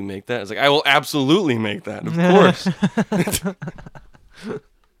 will you make that? I was like, I will absolutely make that. Of course.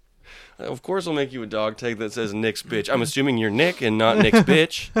 Of course I'll make you a dog tag that says Nick's bitch. I'm assuming you're Nick and not Nick's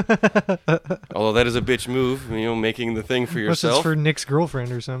bitch. Although that is a bitch move, making the thing for yourself. Unless it's for Nick's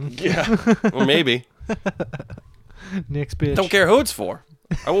girlfriend or something. Yeah, or maybe. Nick's bitch. Don't care who it's for.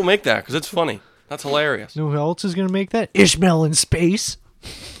 I will make that because it's funny. That's hilarious. Know who else is going to make that? Ishmael in space.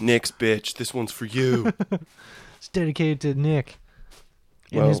 Nick's bitch. This one's for you. It's dedicated to Nick.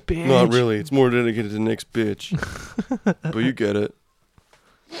 And Well, his bitch. not really. It's more dedicated to Nick's bitch. But you get it.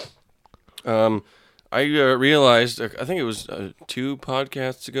 I realized, I think it was 2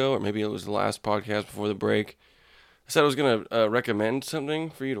 podcasts ago, or maybe it was the last podcast before the break. I said I was going to recommend something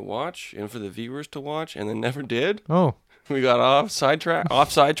for you to watch and for the viewers to watch, and then never did. Oh. We got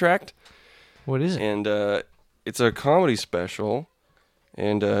sidetracked. What is it? And it's a comedy special.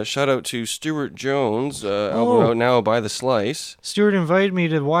 And shout out to Stuart Jones, album out now by The Slice. Stuart invited me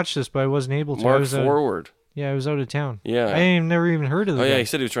to watch this, but I wasn't able to. Mark Forward. I was out of town. Yeah. I never even heard of it. Oh, yeah, he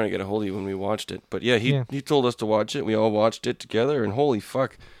said he was trying to get a hold of you when we watched it. But yeah, he told us to watch it. We all watched it together, and holy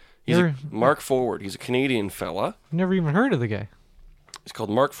fuck. Mark Forward. He's a Canadian fella. Never even heard of the guy. It's called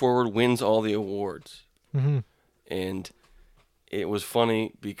Mark Forward Wins All the Awards. Mm-hmm. And it was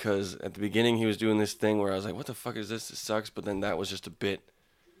funny because at the beginning he was doing this thing where I was like, what the fuck is this? It sucks. But then that was just a bit.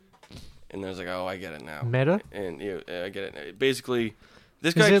 And I was like, oh, I get it now. Meta? And I get it. Basically,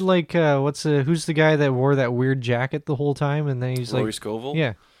 this guy... Is it like, who's the guy that wore that weird jacket the whole time? And then he's Rory Scovel?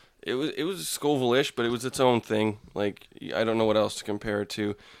 Yeah. It was Scovel-ish, but it was its own thing. Like, I don't know what else to compare it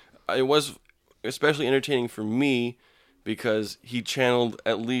to. It was especially entertaining for me because he channeled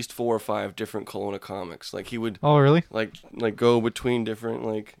at least 4 or 5 different Kelowna comics. Like, he would... Oh, really? Like go between different,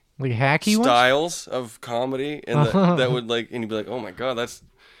 like hacky styles of comedy. And that would, like... And he'd be like, oh, my God, that's...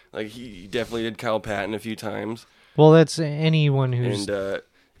 Like, he definitely did Kyle Patton a few times. Well, that's anyone who's... And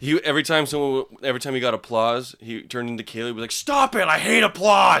every time he got applause, he turned into Kaylee and was like, stop it, I hate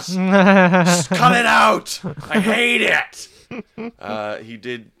applause! Just cut it out! I hate it!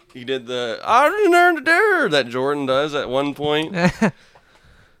 He did the I didn't earn the dare that Jordan does at one point.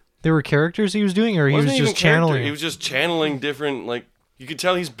 There were characters he was doing, or he was just channeling? He was just channeling different, like, you could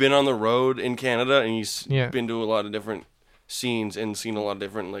tell he's been on the road in Canada and he's been to a lot of different scenes and seen a lot of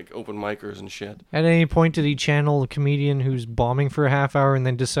different, like, open micers and shit. At any point did he channel a comedian who's bombing for a half hour and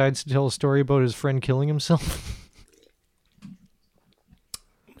then decides to tell a story about his friend killing himself?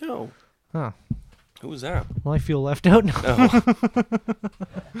 No. Huh. Who was that? Well, I feel left out now. Oh.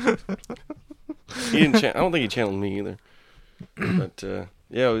 He didn't. I don't think he channeled me either. But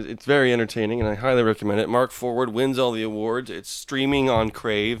yeah, it's very entertaining, and I highly recommend it. Mark Forward wins all the awards. It's streaming on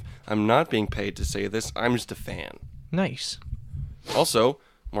Crave. I'm not being paid to say this. I'm just a fan. Nice. Also,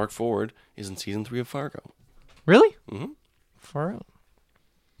 Mark Forward is in season 3 of Fargo. Really? Mm-hmm. Far out.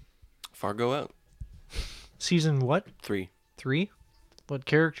 Fargo out. Season what? 3. 3? What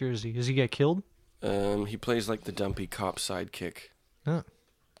character is he? Does he get killed? He plays like the dumpy cop sidekick. Oh.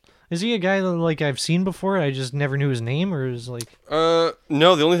 Is he a guy that, like, I've seen before? I just never knew his name, or is like... No,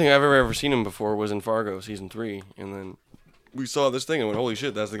 the only thing I've ever seen him before was in Fargo season 3, and then we saw this thing and went, holy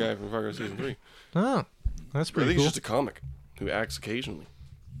shit, that's the guy from Fargo season 3. Oh, that's pretty I think cool. he's just a comic who acts occasionally.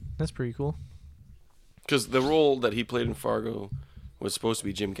 That's pretty cool. Because the role that he played in Fargo was supposed to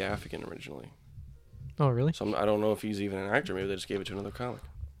be Jim Gaffigan originally. Oh, really? So I don't know if he's even an actor. Maybe they just gave it to another comic.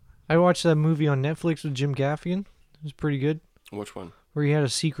 I watched that movie on Netflix with Jim Gaffigan. It was pretty good. Which one? Where he had a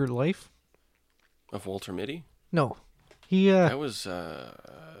secret life. Of Walter Mitty? No. He, That was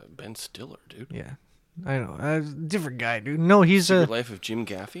Ben Stiller, dude. Yeah. I know. Different guy, dude. No, he's Secret Life of Jim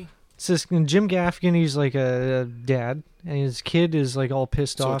Gaffey? It's this, Jim Gaffigan, he's like a dad, and his kid is like all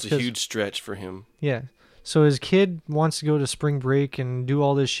pissed off. So it's a huge stretch for him. Yeah. So his kid wants to go to spring break and do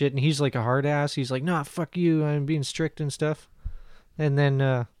all this shit, and he's like a hard ass. He's like, nah, fuck you, I'm being strict and stuff. And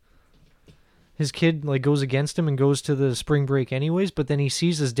then his kid like goes against him and goes to the spring break anyways, but then he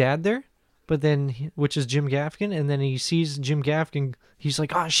sees his dad there, which is Jim Gaffigan, and then he sees Jim Gaffigan, he's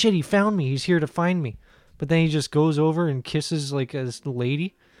like, oh shit, he found me, he's here to find me. But then he just goes over and kisses like a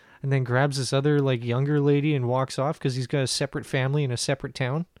lady, and then grabs this other like younger lady and walks off because he's got a separate family in a separate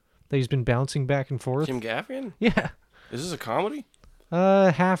town that he's been bouncing back and forth. Jim Gaffigan? Yeah. Is this a comedy?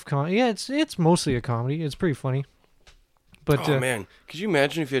 Half comedy. Yeah, it's mostly a comedy. It's pretty funny. But Oh man, could you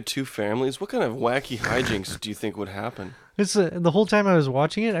imagine if you had two families? What kind of wacky hijinks do you think would happen? it's the whole time I was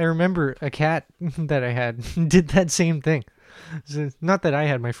watching it, I remember a cat that I had did that same thing. So, not that I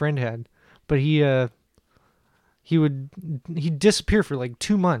had, my friend had, but he'd disappear for like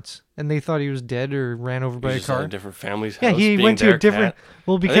 2 months, and they thought he was dead or ran over by You a just at car. a different family's house. Yeah, he being went to their a different. cat?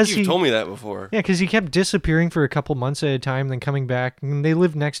 Well, I because think you've told me that before. Yeah, because he kept disappearing for a couple months at a time, then coming back. And they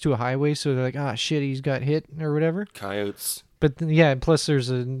lived next to a highway, so they're like, "Ah, shit, he's got hit or whatever." Coyotes. But yeah, plus there's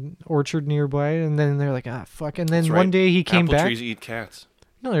an orchard nearby, and then they're like, "Ah, fuck!" And then That's one right. day he came Apple back. trees eat cats.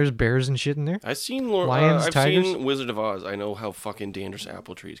 No, there's bears and shit in there, I've seen Lions, I've tigers? seen Wizard of Oz. I know how fucking dangerous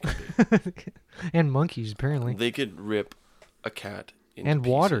apple trees can be. and monkeys apparently, They could rip a cat into and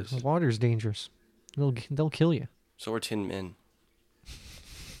water. pieces. Water's dangerous. They'll kill you. So are tin men.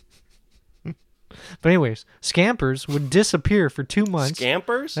 But anyways, Scampers would disappear for 2 months.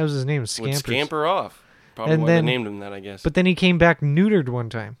 Scampers? That was his name, Would Scampers. scamper off. Probably And why then- they named him that, I guess. But then he came back neutered one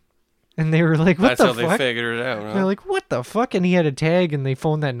time, and they were like, "What That's the how fuck?" they figured it out, huh? They're like, "What the fuck?" And he had a tag, and they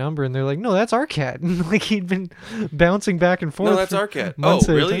phoned that number, and they're like, "No, that's our cat." And like he'd been bouncing back and forth. No, that's for our cat. Oh, months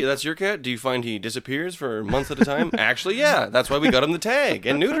at a really? time. That's your cat? Do you find he disappears for months at a time? Actually, yeah. That's why we got him the tag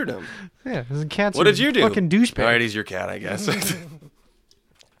and neutered him. Yeah, the cat's What a did you do? Fucking douchebag. All right, he's your cat, I guess.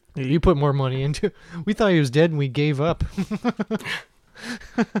 Yeah, you put more money into it. We thought he was dead, and we gave up.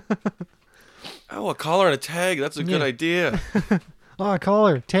 Oh, a collar and a tag. That's a good Yeah. idea. Oh,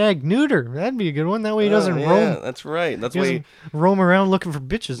 collar, tag, neuter. That'd be a good one. That way he doesn't yeah, roam. that's right. That's He why doesn't roam around looking for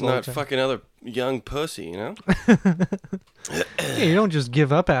bitches he's all the not time. fucking other young pussy, you know? Yeah, you don't just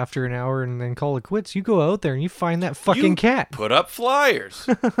give up after an hour and then call it quits. You go out there and you find that fucking You cat. Put up flyers.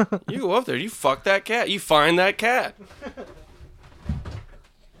 You go up there, you fuck that cat. You find that cat.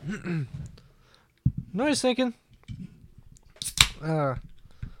 No, I was thinking.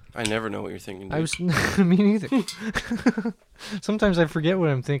 I never know what you're thinking, dude. I was me neither. Sometimes I forget what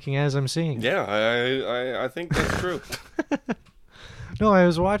I'm thinking as I'm saying. Yeah, I think that's true. No, I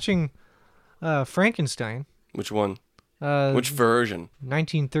was watching Frankenstein. Which one? Which Which version?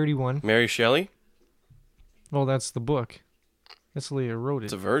 1931. Mary Shelley? Well, that's the book. That's Leah wrote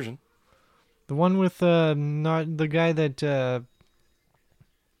It's it. a version. The one with not the guy that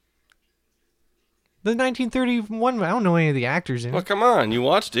the 1931. I don't know any of the actors in Well, it. come on. You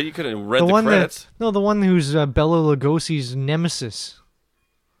watched it. You could have read The the one credits. the one who's Bela Lugosi's nemesis,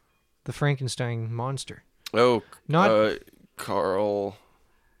 the Frankenstein monster. Oh, Not- Boris Karloff.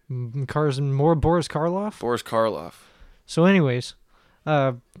 Boris Karloff. So, anyways,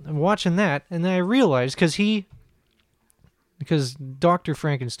 I'm watching that, and then I realized because Dr.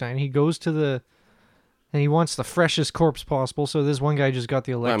 Frankenstein, he goes to and he wants the freshest corpse possible. So this one guy just got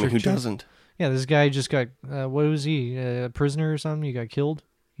the I electric. mean, who chair. doesn't? Yeah, this guy just got what was he? A prisoner or something? He got killed.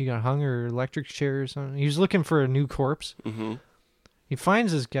 He got hung or electric chair or something. He was looking for a new corpse. Mm-hmm. He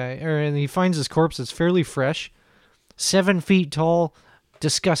finds this guy, and he finds this corpse that's fairly fresh, 7 feet tall,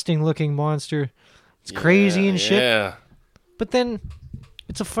 disgusting looking monster. It's crazy and shit. Yeah. But then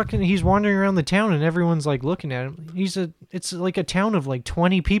he's wandering around the town and everyone's like looking at him. It's like a town of like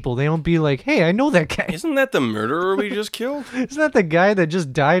 20 people. They don't be like, "Hey, I know that guy." Isn't that the murderer we just killed? Isn't that the guy that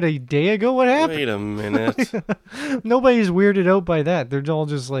just died a day ago? What happened? Wait a minute. Nobody's weirded out by that. They're all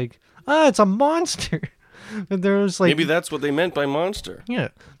just like, it's a monster. And they're just like, Maybe that's what they meant by monster. yeah,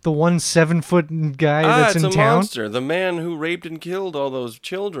 the 1 7-foot guy that's it's in a town. monster. The man who raped and killed all those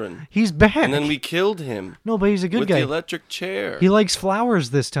children. He's back. And then we killed him No, but he's a good with guy. the electric chair. He likes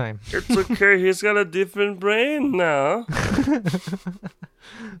flowers this time. It's okay. He's got a different brain now.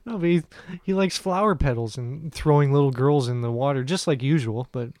 No, but he likes flower petals and throwing little girls in the water, just like usual.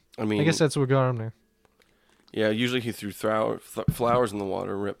 But I mean, I guess that's what got him there. yeah, usually he threw flowers in the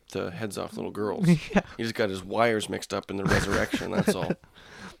water and ripped the heads off little girls. Yeah. He just got his wires mixed up in the resurrection, that's all.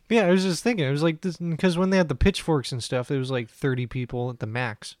 Yeah, I was just thinking. It was like this because when they had the pitchforks and stuff, it was like 30 people at the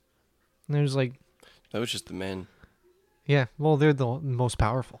max. And it was like, That was just the men. yeah, well, they're the most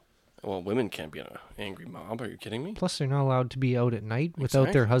powerful. Well, women can't be in an angry mob. Are you kidding me? Plus, they're not allowed to be out at night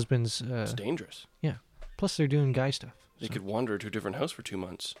without their Exactly. husbands. It's dangerous. Yeah. Plus, they're doing guy stuff. They could wander to a different house for 2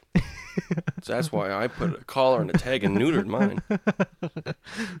 months. So that's why I put a collar and a tag and neutered mine.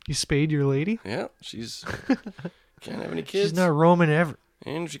 You spayed your lady? Yeah, she's can't have any kids. She's not roaming ever.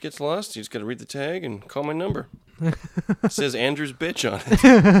 And if she gets lost, you just got to read the tag and call my number. It says Andrew's bitch on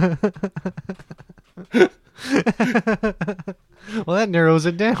it. Well, that narrows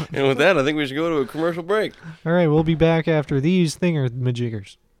it down. And with that, I think we should go to a commercial break. All right, we'll be back after these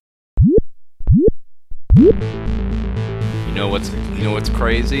thingermajiggers. You know what's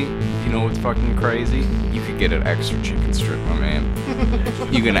crazy? You know what's fucking crazy? You could get an extra chicken strip, my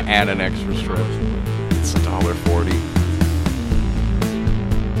man. You gonna add an extra strip? It's $1.40.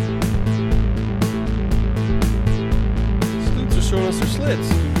 or slits?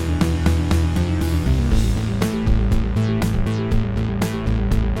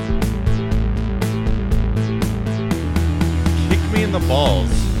 Kick me in the balls.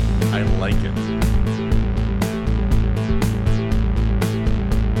 I like it.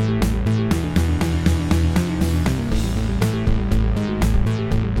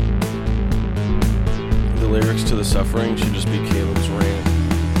 The lyrics to The Suffering should just be Caleb's rant.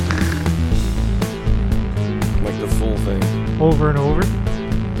 Like the full thing. Over and over.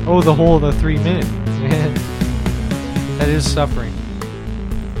 Oh, the 3 minute. Man, that is suffering.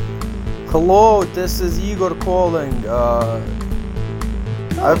 Hello, this is Igor calling.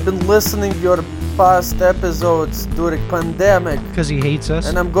 I've been listening to your past episodes during pandemic, Because he hates us.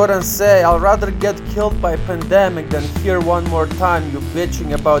 and I'm gonna say I'd rather get killed by pandemic than hear one more time you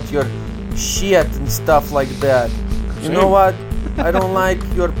bitching about your shit and stuff like that. You know what? I don't like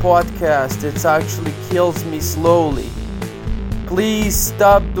your podcast. It actually kills me slowly. Please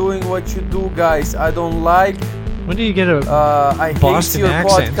stop doing what you do, guys. I don't like. When do you get a I Boston hate your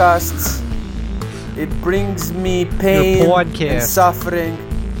accent? podcasts. It brings me pain podcast. and suffering.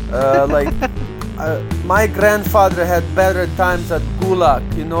 My grandfather had better times at Gulag.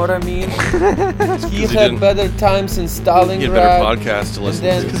 You know what I mean? He had didn't- better times in He had better Stalingrad. podcasts to listen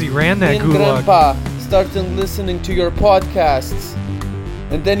then- to. Because he ran that Me and gulag. Grandpa started listening to your podcasts,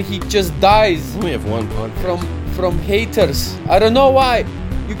 and then he just dies We have one podcast. from haters. I don't know why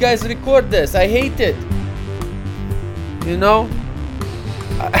you guys record this. I hate it. You know?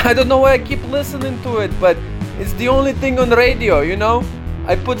 I don't know why I keep listening to it, but it's the only thing on radio, you know?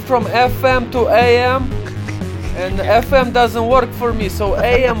 I put from FM to AM, and FM doesn't work for me, so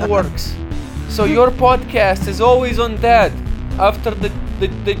AM works. So your podcast is always on that after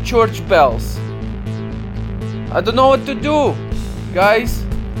the church bells. I don't know what to do, guys.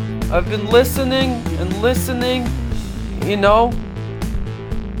 I've been listening and listening, you know.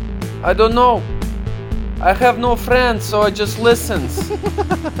 I don't know. I have no friends, so I just listens.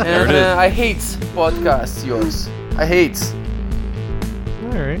 There it And is. I hate podcasts, yours. I hate.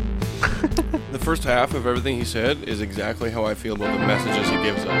 Alright. The first half of everything he said is exactly how I feel about the messages he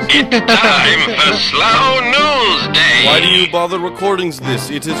gives us. Time for Slow News Day. Why do you bother recording this?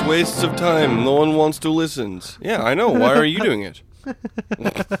 It is wastes of time. No one wants to listen. Yeah, I know. Why are you doing it?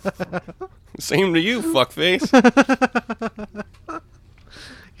 Same to you, fuckface.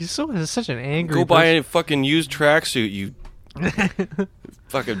 He's such an angry Go buy person. a fucking used tracksuit, you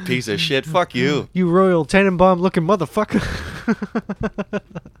fucking piece of shit. Fuck you. You Royal Tenenbaum looking motherfucker.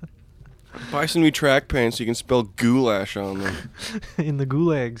 Buy some new track pants so you can spell goulash on them. In the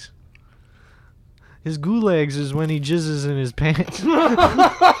gulags. His gulags is when he jizzes in his pants.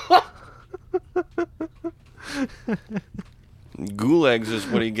 Gulags is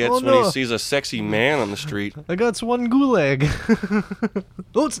what he gets Oh, when no. he sees a sexy man on the street. I got one gulag.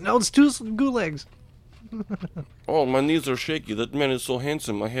 Now it's two gulags. Oh, my knees are shaky. That man is so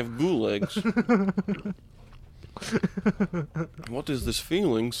handsome. I have gulags. What is this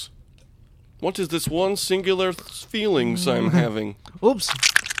feelings? What is this one singular feelings I'm having? Oops.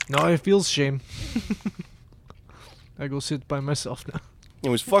 Now I feel shame. I go sit by myself now.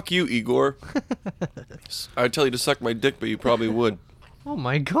 Anyways, fuck you, Igor. I'd tell you to suck my dick, but you probably would. Oh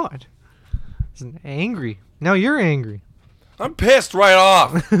my god. He's angry. Now you're angry. I'm pissed right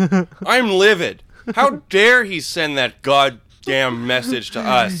off. I'm livid. How dare he send that goddamn message to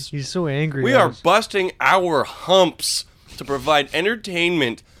us? He's so angry. We are busting our humps to provide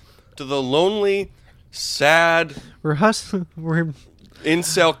entertainment to the lonely, sad We're we're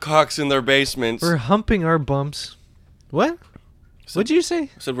incel cocks in their basements. humping our bumps. What? What'd you say?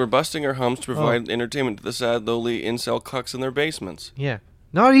 Said we're busting our humps to provide entertainment to the sad, lowly incel cucks in their basements. Yeah.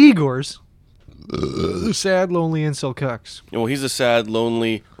 Not Igor's. Sad, lonely incel cucks. Well, he's a sad,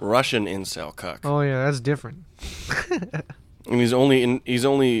 lonely Russian incel cuck. Oh yeah, that's different. And he's only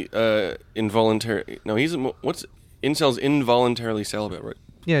involuntary. No, what's incel's involuntarily celibate, right?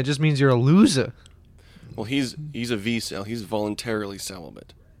 Yeah, it just means you're a loser. Well, he's a V-cell. He's voluntarily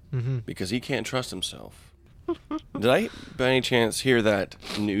celibate Mm-hmm. because he can't trust himself. Did I, by any chance, hear that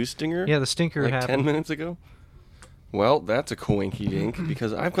news stinger? Yeah, the stinker like happened. 10 minutes ago? Well, that's a coinky dink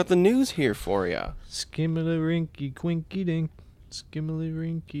because I've got the news here for ya. Skimmily rinky quinky dink. Skimmily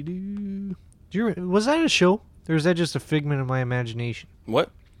rinky doo. Was that a show? Or is that just a figment of my imagination?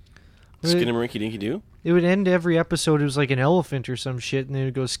 What? Really? Skinamarink dinky doo? It would end every episode. It was like an elephant or some shit, and then it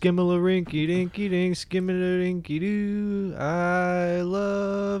would go skimmily rinky dinky dink, skimmily rinky doo. I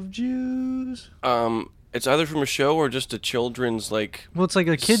love Jews. It's either from a show or just a children's like Well, it's like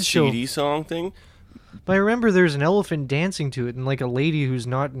a kids show. CD song thing. But I remember there's an elephant dancing to it and like a lady who's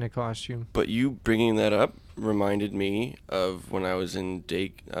not in a costume. But you bringing that up reminded me of when I was in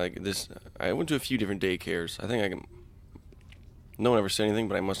I went to a few different daycares. I think no one ever said anything,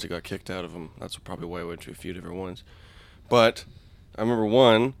 but I must have got kicked out of them. That's probably why I went to a few different ones. But I remember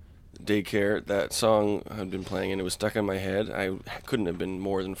one daycare, that song had been playing and it was stuck in my head. I couldn't have been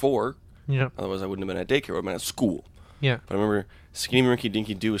more than 4. Yeah. Otherwise I wouldn't have been at daycare. I would have been at school. Yeah. But I remember Skinny Rinky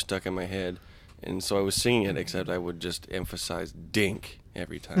Dinky Doo was stuck in my head. And so I was singing it, except I would just emphasize dink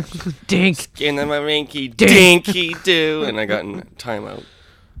every time. Dink. Skin of my rinky dinky doo. And I got in timeout.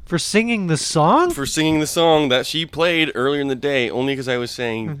 For singing the song? For singing the song that she played earlier in the day, only because I was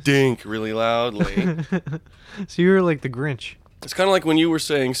saying dink really loudly. So you were like the Grinch. It's kind of like when you were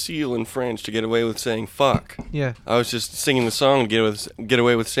saying seal in French to get away with saying fuck. Yeah. I was just singing the song to get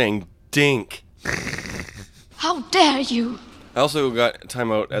away with saying dink. How dare you? I also got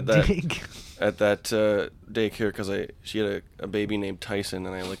timeout at that Dink. Daycare because she had a baby named Tyson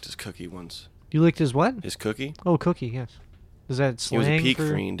and I licked his cookie once. You licked his what? His cookie? Oh, cookie, yes. Is that He slang was a peak for...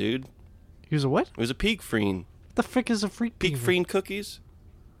 freen, dude. He was a what? He was a peak freen. What the frick is a freak? Peak freen cookies?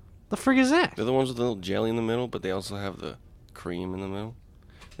 The frick is that? They're the ones with the little jelly in the middle, but they also have the cream in the middle.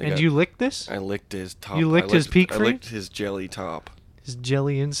 And you licked this? I licked his top. You licked his peak I freen? licked his jelly top. His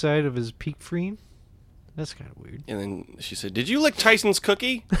jelly inside of his peak freen? That's kind of weird. And then she said, "Did you lick Tyson's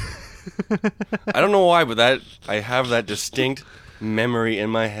cookie?" I don't know why, but I have that distinct memory in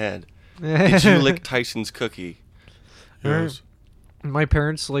my head. Did you lick Tyson's cookie? Yes. My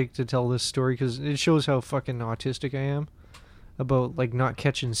parents like to tell this story because it shows how fucking autistic I am about like not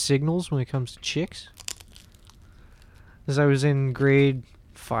catching signals when it comes to chicks. As I was in grade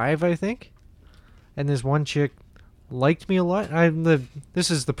 5, I think, and this one chick liked me a lot. This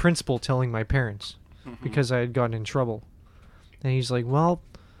is the principal telling my parents because I had gotten in trouble, and he's like, "Well,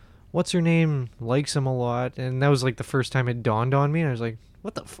 what's her name likes him a lot," and that was like the first time it dawned on me, and I was like,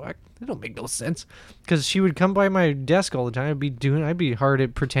 "What the fuck? That don't make no sense." Because she would come by my desk all the time. I'd be hard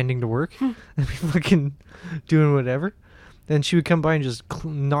at pretending to work. I'd be fucking doing whatever. Then she would come by and just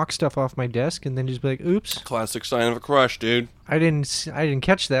knock stuff off my desk, and then just be like, "Oops." Classic sign of a crush, dude. I didn't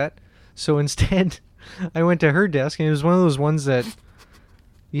catch that. So instead, I went to her desk, and it was one of those ones that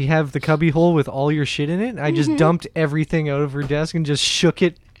you have the cubby hole with all your shit in it. I just dumped everything out of her desk and just shook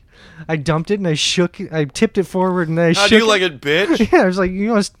it. I dumped it and I tipped it forward and I shook it. How do you like it, bitch? Yeah, I was like,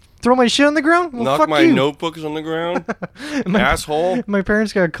 "You want to throw my shit on the ground? Well, knock fuck my you." notebooks on the ground? Asshole. My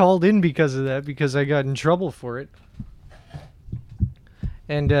parents got called in because of that, because I got in trouble for it.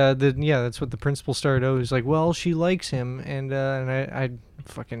 And that's what the principal started out. He's like, "Well, she likes him," and I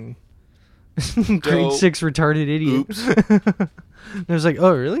fucking grade 6 retarded idiot. Oops. And I was like,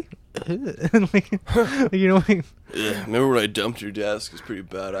 "Oh, really?" like, remember when I dumped your desk? It's pretty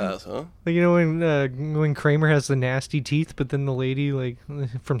badass, huh? Like, when Kramer has the nasty teeth, but then the lady, like,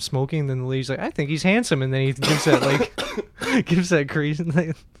 from smoking, then the lady's like, "I think he's handsome," and then he gives that like gives that crazy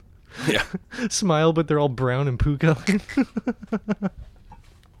like, smile, but they're all brown and poo colored.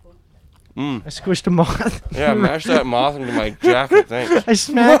 I squished a moth. Yeah, mash that moth into my jacket, thanks. I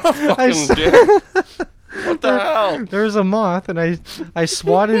smacked. What the hell? There was a moth, and I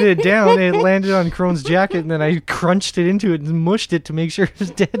swatted it down, and it landed on Crone's jacket, and then I crunched it into it and mushed it to make sure it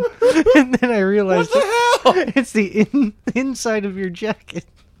was dead. And then I realized, what the hell? It's the inside of your jacket.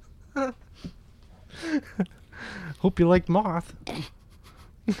 Hope you liked moth.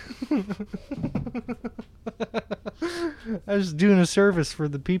 I was doing a service for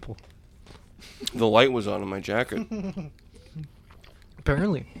the people. The light was on in my jacket.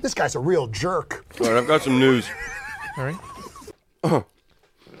 Apparently. This guy's a real jerk. All right, I've got some news. All right.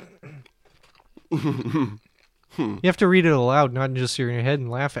 You have to read it aloud, not just in your head and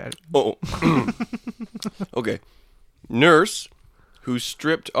laugh at it. Oh. Okay. Nurse who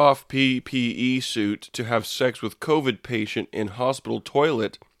stripped off PPE suit to have sex with COVID patient in hospital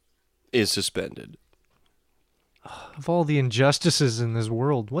toilet is suspended. Of all the injustices in this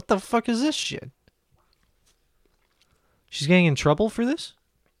world, what the fuck is this shit? She's getting in trouble for this?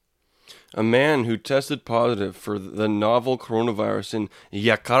 A man who tested positive for the novel coronavirus in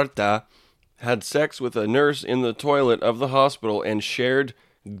Jakarta had sex with a nurse in the toilet of the hospital and shared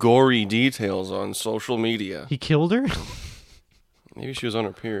gory details on social media. He killed her? Maybe she was on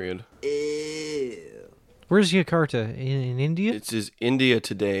her period. Where's Jakarta? In India? It says India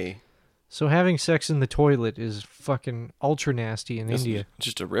Today. So having sex in the toilet is fucking ultra nasty in It's India.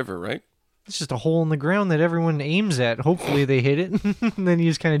 just a river, right? It's just a hole in the ground that everyone aims at. Hopefully they hit it. And then you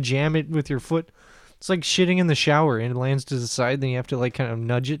just kind of jam it with your foot. It's like shitting in the shower and it lands to the side. Then you have to like kind of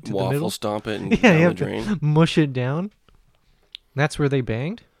nudge it to the middle. Waffle stomp it and Yeah, down you the have drain. to mush it down. That's where they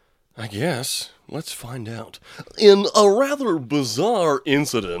banged? I guess. Let's find out. In a rather bizarre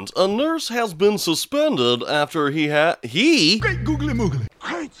incident, a nurse has been suspended after Great googly moogly.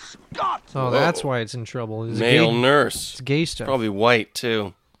 Great Scott! Oh, that's why it's in trouble. It's male gay, nurse. It's gay stuff. Probably white,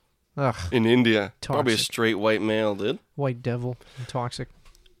 too. Ugh. In India. Toxic. Probably a straight white male, dude. White devil. Toxic.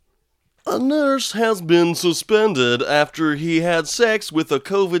 A nurse has been suspended after he had sex with a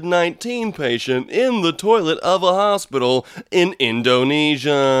COVID-19 patient in the toilet of a hospital in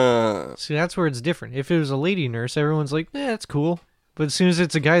Indonesia. See, that's where it's different. If it was a lady nurse, everyone's like, that's cool. But as soon as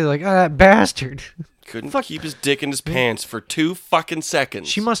it's a guy, they're like, that bastard. Couldn't keep his dick in his pants for 2 fucking seconds.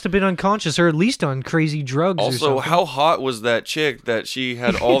 She must have been unconscious or at least on crazy drugs or Also, something. how hot was that chick that she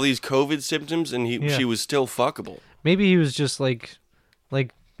had all these COVID symptoms and she was still fuckable? Maybe he was just like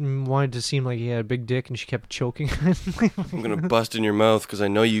wanted to seem like he had a big dick and she kept choking. I'm going to bust in your mouth because I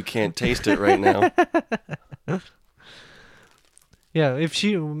know you can't taste it right now. Yeah,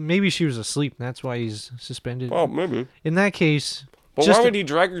 maybe she was asleep and that's why he's suspended. Well, maybe. In that case... But why would he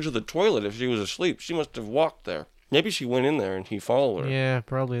drag her to the toilet if she was asleep? She must have walked there. Maybe she went in there and he followed her. Yeah,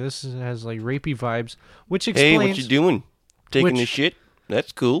 probably. This has like rapey vibes, which explains... Hey, what you doing? Taking a shit?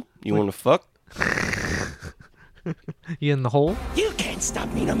 That's cool. You want to fuck? You in the hole? You can't stop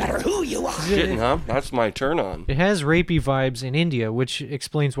me no matter who you are. Shitting, huh? That's my turn on. It has rapey vibes in India, which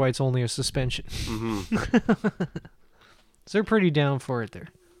explains why it's only a suspension. Mm-hmm. So they're pretty down for it there.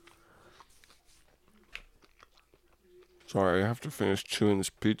 Sorry, I have to finish chewing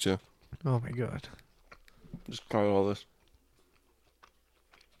this pizza. Oh my god. Just cut all this.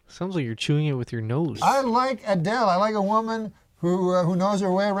 Sounds like you're chewing it with your nose. I like Adele. I like a woman who knows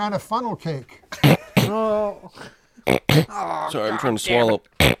her way around a funnel cake. Oh. Sorry, I'm trying to swallow.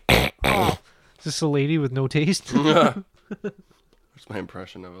 Is this a lady with no taste? That's my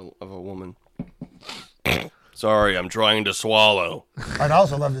impression of a woman. Sorry, I'm trying to swallow. I'd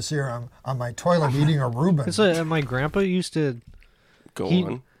also love to see her on my toilet eating a Reuben. It's like, my grandpa used to... Go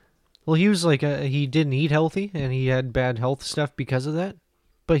on. Well, he was like, he didn't eat healthy, and he had bad health stuff because of that.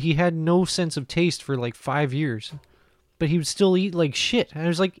 But he had no sense of taste for like 5 years. But he would still eat like shit. And I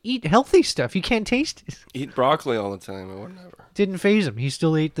was like, eat healthy stuff. You can't taste it. Eat broccoli all the time or whatever. Didn't faze him. He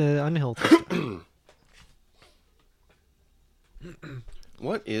still ate the unhealthy stuff.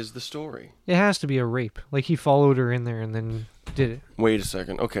 What is the story? It has to be a rape. Like he followed her in there and then did it. Wait a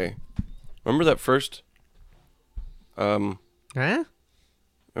second. Okay. Remember that first... Huh? Remember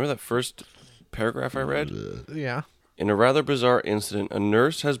that first paragraph I read? Yeah. In a rather bizarre incident, a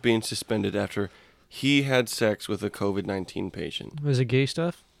nurse has been suspended after he had sex with a COVID-19 patient. Was it gay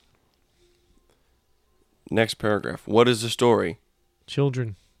stuff? Next paragraph. What is the story?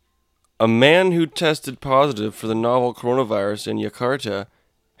 Children. A man who tested positive for the novel coronavirus in Jakarta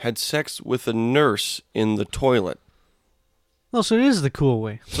had sex with a nurse in the toilet. Oh, so it is the cool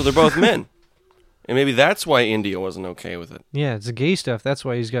way. So they're both men. And maybe that's why India wasn't okay with it. Yeah, it's the gay stuff. That's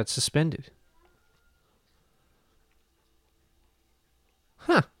why he's got suspended.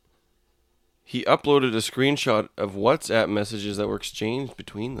 Huh. He uploaded a screenshot of WhatsApp messages that were exchanged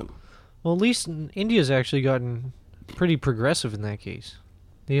between them. Well, at least India's actually gotten pretty progressive in that case.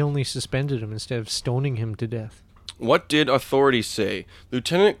 They only suspended him instead of stoning him to death. What did authorities say?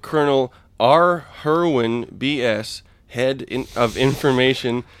 Lieutenant Colonel R. Herwin, B.S., head of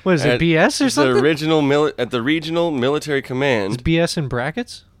information... What is it, BS or something? At the Regional Military Command... Is BS in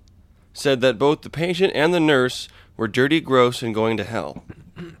brackets? ...said that both the patient and the nurse were dirty, gross, and going to hell.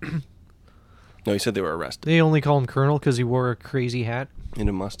 No, he said they were arrested. They only call him Colonel because he wore a crazy hat. And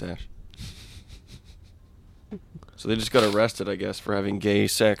a mustache. So they just got arrested, I guess, for having gay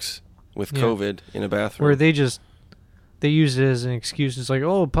sex with COVID in a bathroom. Where they use it as an excuse. It's like,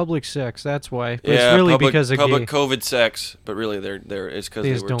 oh, public sex, that's why. But it's really because of public gay. COVID sex, but really it's because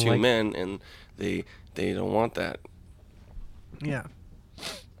they were two men and they don't want that. Yeah.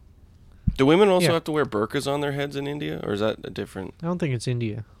 Do women also have to wear burqas on their heads in India, or is that a different? I don't think it's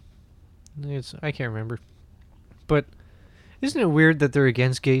India. I can't remember. But isn't it weird that they're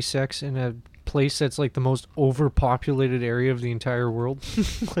against gay sex in a place that's like the most overpopulated area of the entire world?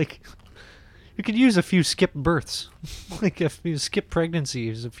 Like, you could use a few skipped births. Like a few skipped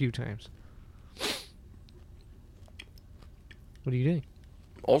pregnancies a few times. What do you think?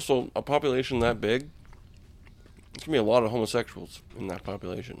 Also, a population that big, there's going to be a lot of homosexuals in that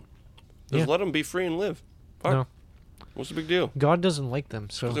population. Just let them be free and live. Fuck. No. What's the big deal? God doesn't like them,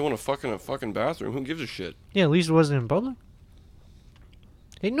 so... Because they want to fuck in a fucking bathroom. Who gives a shit? Yeah, at least it wasn't in public.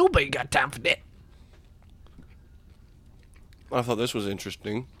 Ain't nobody got time for that. I thought this was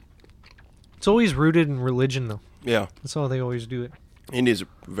interesting. It's always rooted in religion, though. Yeah. That's how they always do it. India's a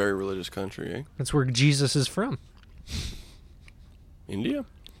very religious country, eh? That's where Jesus is from. India?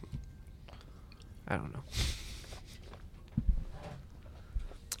 I don't know.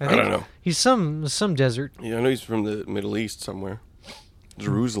 I don't know. He's some desert. Yeah, I know he's from the Middle East somewhere.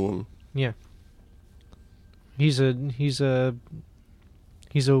 Jerusalem. Yeah. He's a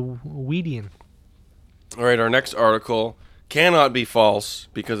Weedian. All right, our next article cannot be false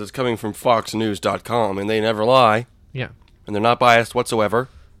because it's coming from foxnews.com, and they never lie. Yeah. And they're not biased whatsoever.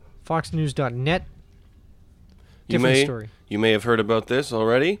 Foxnews.net. Different story. You may have heard about this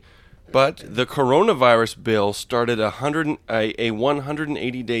already, but the coronavirus bill started a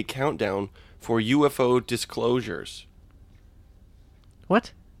 180-day countdown for UFO disclosures.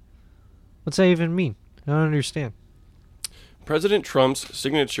 What? What's that even mean? I don't understand. President Trump's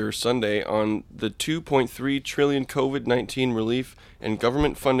signature Sunday on the $2.3 trillion COVID-19 relief and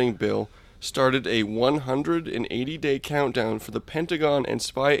government funding bill started a 180-day countdown for the Pentagon and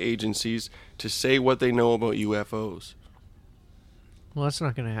spy agencies to say what they know about UFOs. Well, that's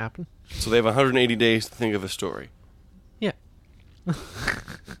not going to happen. So they have 180 days to think of a story. Yeah.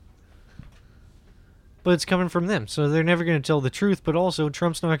 But it's coming from them, so they're never going to tell the truth, but also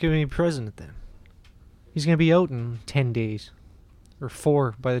Trump's not going to be president then. He's going to be out in 10 days. Or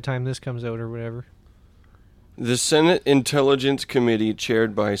 4 by the time this comes out or whatever. The Senate Intelligence Committee,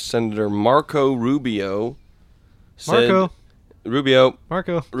 chaired by Senator Marco Rubio, said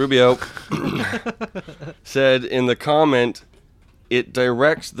said in the comment, it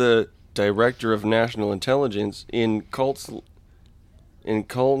directs the Director of National Intelligence in consultation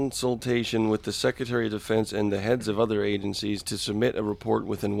with the Secretary of Defense and the heads of other agencies to submit a report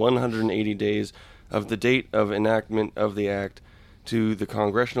within 180 days of the date of enactment of the Act to the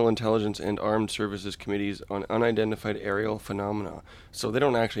Congressional Intelligence and Armed Services Committees on Unidentified Aerial Phenomena. So they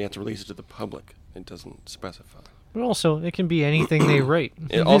don't actually have to release it to the public. It doesn't specify. But also, it can be anything they write.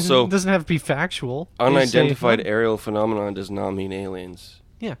 It also doesn't have to be factual. Unidentified aerial phenomena does not mean aliens.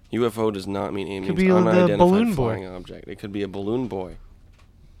 Yeah. UFO does not mean aliens. Could be the balloon flying boy. Object. It could be a balloon boy.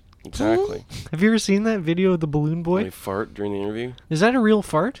 Exactly. Have you ever seen that video of the balloon boy? They fart during the interview. Is that a real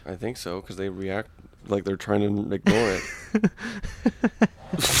fart? I think so, because they react like they're trying to ignore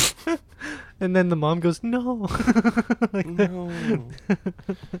it. And then the mom goes, no. No.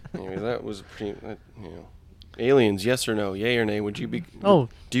 Anyway, that was pretty, aliens, yes or no? Yay or nay? Would you be... Oh.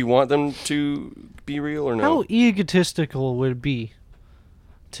 Do you want them to be real or no? How egotistical would it be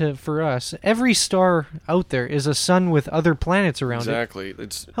for us? Every star out there is a sun with other planets around exactly. it.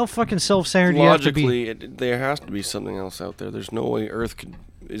 It's how fucking self-centered do you have to be? Logically, there has to be something else out there. There's no way Earth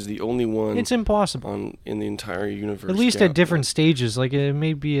is the only one. It's impossible in the entire universe. At least at different stages, like it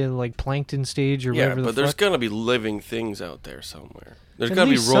may be a plankton stage or whatever. Yeah, but there's gonna be living things out there somewhere. There's At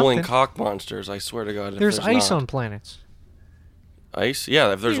gotta be least rolling something. cock monsters. I swear to God. There's ice not. on planets. Ice?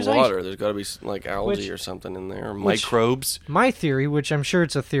 Yeah, if there's There's water, ice. there's got to be like algae Which- or something in there, which- microbes. My theory, which I'm sure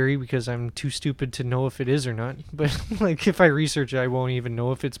it's a theory because I'm too stupid to know if it is or not, but like if I research it, I won't even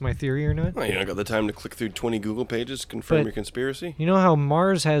know if it's my theory or not. Well, you don't got the time to click through 20 Google pages to confirm But- your conspiracy. You know how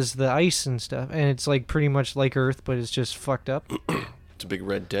Mars has the ice and stuff, and it's like pretty much like Earth, but it's just fucked up. It's a big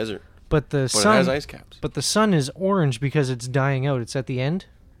red desert. But the But sun it has ice caps. But the sun is orange because it's dying out. It's at the end.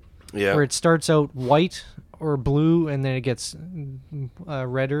 Yeah. Where it starts out white or blue, and then it gets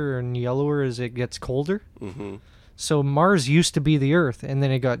redder and yellower as it gets colder. Mm-hmm. So Mars used to be the Earth, and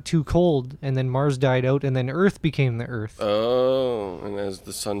then it got too cold, and then Mars died out, and then Earth became the Earth. Oh, and as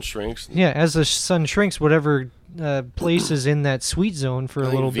the sun shrinks. Yeah, as the sun shrinks, whatever place is in that sweet zone for I a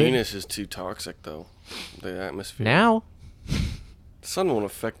think little Venus is too toxic, though. The atmosphere. Now? The sun won't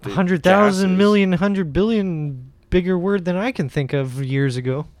affect the 100,000 gases. million, 100 billion, bigger word than I can think of years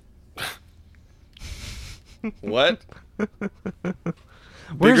ago. What? Where's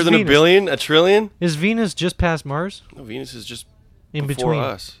Bigger than Venus? a billion? A trillion? Is Venus just past Mars? No, Venus is just In before between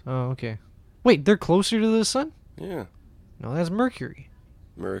us. Oh, okay. Wait, they're closer to the sun? Yeah. No, that's Mercury.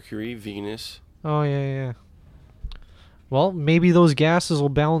 Mercury, Venus. Oh, yeah. Well, maybe those gases will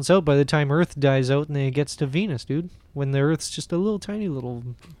balance out by the time Earth dies out and then it gets to Venus, dude. When the Earth's just a little tiny little...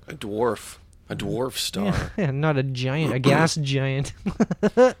 A dwarf. A dwarf star. Yeah, not a giant, a gas giant.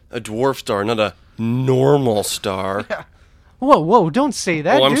 A dwarf star, not a normal star. Whoa, don't say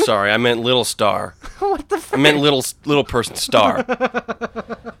that, Oh, I'm dude. sorry. I meant little star. What the fuck? I meant little person star.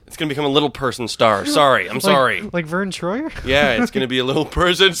 It's going to become a little person star. Sorry. I'm sorry. Like Vern Troyer? Yeah, it's going to be a little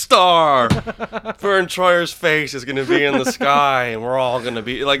person star. Vern Troyer's face is going to be in the sky, and we're all going to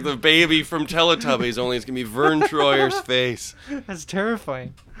be like the baby from Teletubbies, only it's going to be Vern Troyer's face. That's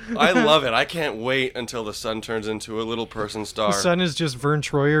terrifying. I love it. I can't wait until the sun turns into a little person star. The sun is just Vern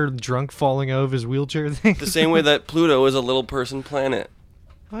Troyer drunk falling out of his wheelchair thing. The same way that Pluto is a little person planet.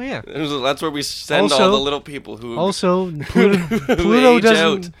 Oh yeah. That's where we send all the little people who Also,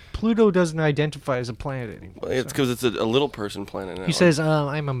 Pluto doesn't identify as a planet anymore. Well, it's because it's a little person planet now. He says,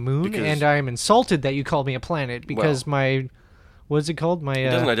 "I'm a moon, and I'm insulted that you called me a planet because what's it called? He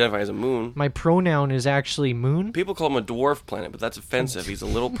doesn't identify as a moon. My pronoun is actually moon. People call him a dwarf planet, but that's offensive. He's a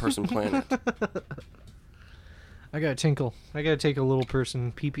little person planet. I gotta tinkle. I gotta take a little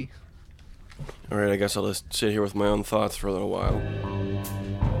person pee-pee. All right, I guess I'll just sit here with my own thoughts for a little while.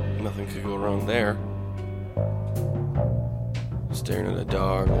 Nothing could go wrong there. Staring at a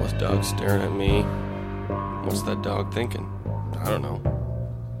dog, while this dog's staring at me. What's that dog thinking? I don't know.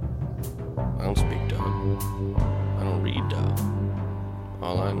 I don't speak dog. I don't read dog.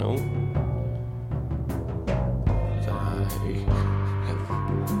 All I know is I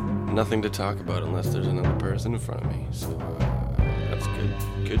have nothing to talk about unless there's another person in front of me. So that's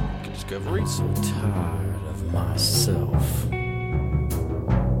good discovery. I'm so tired of myself.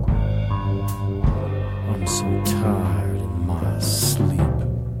 I'm so tired in my sleep.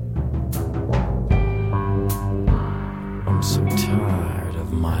 I'm so tired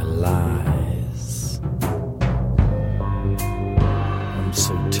of my lies. I'm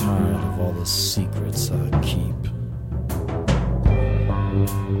so tired of all the secrets I keep.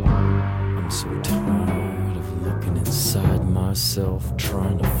 I'm so tired of looking inside myself,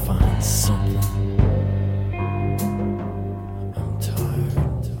 trying to find something. I'm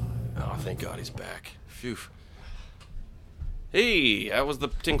tired. Oh, thank God he's back. Phew. Hey, that was the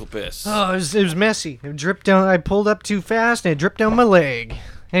tinkle piss. Oh, it was messy. It dripped down. I pulled up too fast, and it dripped down my leg.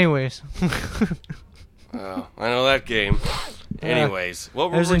 Anyways. Oh, I know that game. Anyways,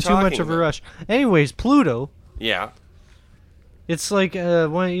 what were we talking in too much of a rush. Anyways, Pluto. Yeah. It's like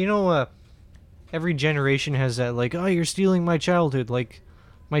every generation has that, like, oh, you're stealing my childhood, like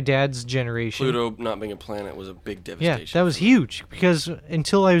my dad's generation. Pluto not being a planet was a big devastation. Yeah, that was huge, because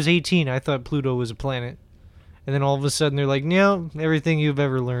until I was 18, I thought Pluto was a planet. And then all of a sudden they're like, no, everything you've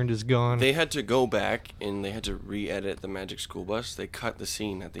ever learned is gone. They had to go back and they had to re-edit the Magic School Bus. They cut the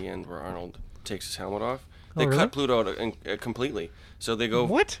scene at the end where Arnold takes his helmet off. They cut Pluto out completely. So they go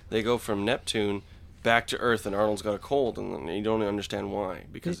They go from Neptune back to Earth, and Arnold's got a cold, and you don't understand why,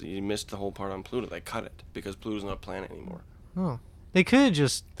 because he missed the whole part on Pluto. They cut it because Pluto's not a planet anymore. Oh, they could have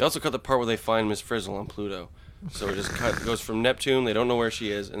just. They also cut the part where they find Miss Frizzle on Pluto. So it just goes from Neptune, they don't know where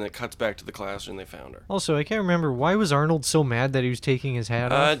she is, and it cuts back to the classroom, they found her. Also, I can't remember, why was Arnold so mad that he was taking his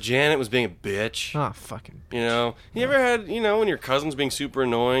hat off? Janet was being a bitch. Ah, fucking bitch. You know, you ever had, when your cousin's being super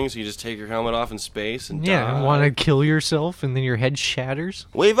annoying, so you just take your helmet off in space and die? And want to kill yourself, and then your head shatters?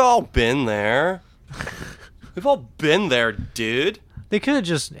 We've all been there. We've all been there, dude. They could have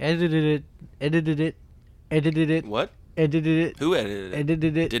just edited it. What? Edited it. Who edited it?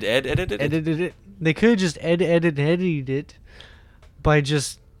 Edited it. Did Ed edit it? Edited it. They could have just edited it by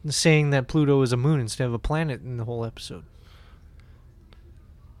just saying that Pluto is a moon instead of a planet in the whole episode.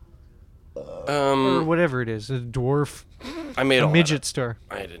 Or whatever it is, a dwarf, a midget star.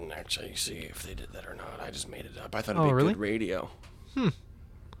 I didn't actually see if they did that or not. I just made it up. I thought it'd be good radio. I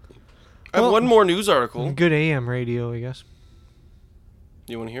have one more news article. Good AM radio, I guess.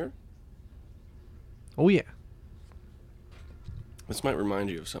 You want to hear it? Oh, yeah. This might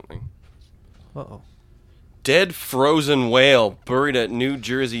remind you of something. Uh-oh. Dead frozen whale buried at New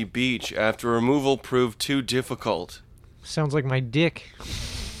Jersey beach after removal proved too difficult. Sounds like my dick.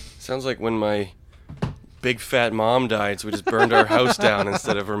 Sounds like when my big fat mom died, so we just burned our house down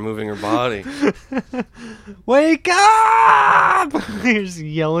instead of removing her body. Wake up! You're just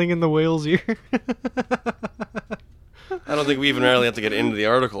yelling in the whale's ear. I don't think we even really have to get into the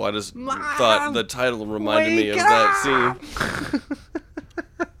article. I just thought the title reminded me of that scene.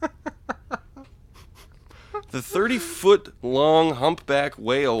 The 30-foot-long humpback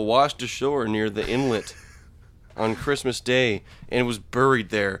whale washed ashore near the inlet on Christmas Day and was buried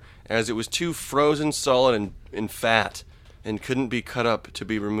there as it was too frozen solid and fat and couldn't be cut up to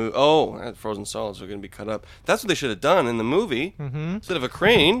be removed. Oh, that frozen solids are going to be cut up. That's what they should have done in the movie. Mm-hmm. Instead of a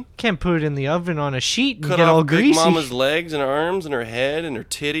crane. Can't put it in the oven on a sheet and cut get off all greasy. Big Mama's legs and arms and her head and her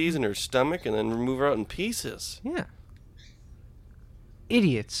titties and her stomach and then remove her out in pieces. Yeah.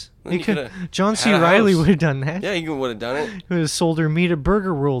 Idiots. John C. Reilly would have done that. Yeah, he would have done it. He would have sold her meat at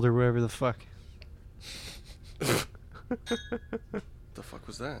Burger World or whatever the fuck. The fuck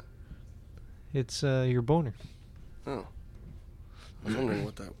was that? It's your boner. Oh. I was wondering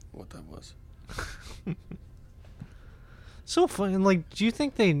what that was. So fun. Like, do you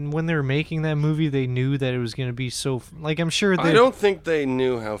think when they were making that movie, they knew that it was going to be so... I'm sure they... I don't think they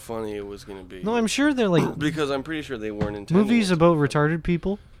knew how funny it was going to be. No, I'm sure they're like... because I'm pretty sure they weren't intending movies about retarded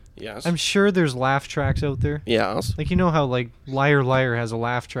people. Yes. I'm sure there's laugh tracks out there. Yes. Like, you know how like Liar Liar has a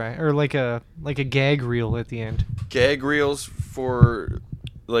laugh track or like a gag reel at the end. Gag reels for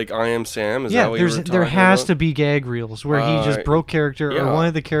like I Am Sam. Is Yeah, that what you were there talking has about? to be gag reels where he just broke character yeah. or one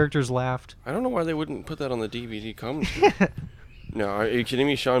of the characters laughed. I don't know why they wouldn't put that on the DVD commentary. No, are you kidding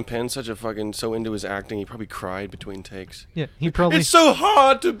me? Sean Penn's such a fucking so into his acting, he probably cried between takes. Yeah, he probably. It's so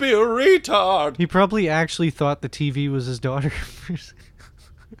hard to be a retard. He probably actually thought the TV was his daughter.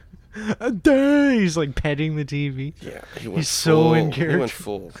 A day. He's like petting the TV. Yeah, he's so in character. He went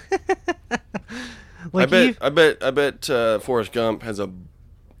full. Like I bet Forrest Gump has a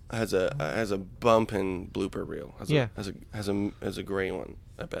bump in blooper reel. Has a gray one.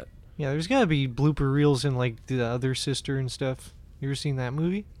 I bet. Yeah, there's gotta be blooper reels in like the other sister and stuff. You ever seen that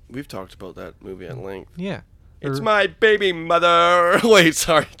movie? We've talked about that movie at length. Yeah. It's my baby mother. Wait,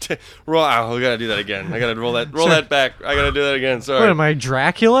 sorry. Roll. I gotta do that again. I gotta roll that back. I gotta do that again. Sorry. What am I,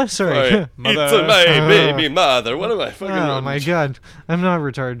 Dracula? Sorry. Mother. It's my baby mother. What am I fucking? Oh my god, I'm not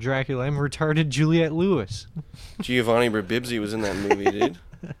retarded Dracula. I'm retarded Juliette Lewis. Giovanni Ribisi was in that movie, dude.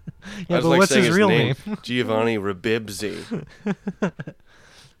 Yeah, but what's his real name? Giovanni Ribisi.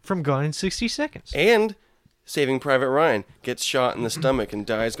 From Gone in 60 Seconds. And Saving Private Ryan gets shot in the stomach and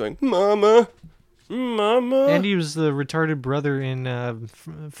dies going, Mama. Mama. And he was the retarded brother in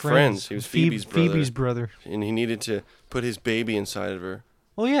Friends. He was Phoebe's brother. Phoebe's brother. And he needed to put his baby inside of her.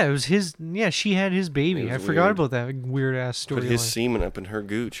 Oh yeah, it was his. Yeah, she had his baby. I forgot about that weird ass story. Put his semen up in her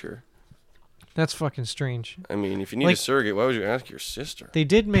goocher. That's fucking strange. I mean, if you need a surrogate, why would you ask your sister? They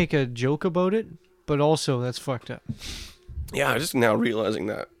did make a joke about it, but also that's fucked up. Yeah, I'm just now realizing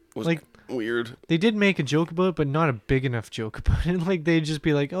that was weird. They did make a joke about it, but not a big enough joke about it. Like they'd just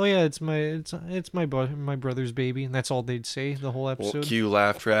be like, "Oh yeah, it's my brother's baby," and that's all they'd say the whole episode. Well, cue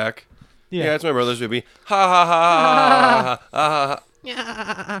laugh track. Yeah, it's my brother's baby. Ha ha ha ha ha ha ha.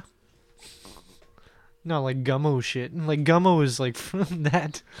 Yeah. Not like Gummo shit. Like Gummo is like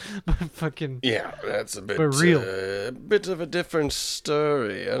that, but fucking. Yeah, that's a bit. But real. A bit of a different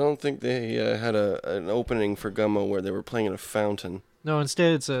story. I don't think they had an opening for Gummo where they were playing in a fountain. No,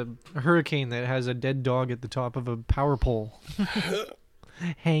 instead it's a hurricane that has a dead dog at the top of a power pole,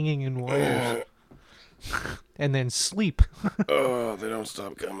 hanging in wires, and then sleep. Oh, they don't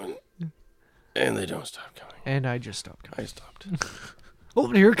stop coming, and they don't stop coming. And I just stopped coming. I stopped. Oh,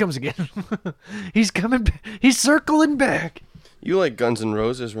 here it comes again. He's coming. He's circling back. You like Guns N'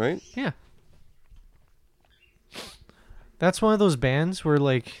 Roses, right? Yeah. That's one of those bands where,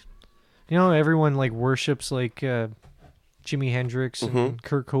 like, you know, everyone like worships like Jimi Hendrix and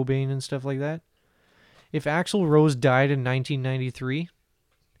Kurt Cobain and stuff like that. If Axl Rose died in 1993,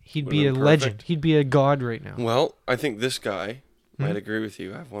 he'd be a legend. He'd be a god right now. Well, I think this guy might agree with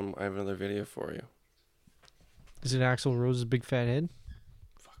you. I have another video for you. Is it Axl Rose's big fat head?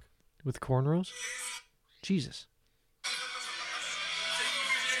 Fuck. With cornrows? Jesus.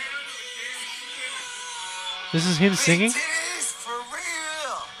 This is him singing? Titties for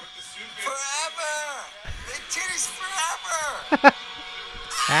real. Forever. The titties forever.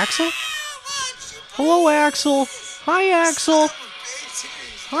 Axl? Hello, Axl. Hi, Axl.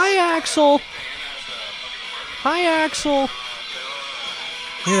 Hi, Axl. Hi, Axl.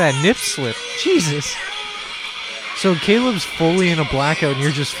 Look at that nip slip. Jesus. So Caleb's fully in a blackout and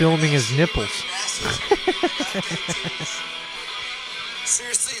you're just filming his nipples.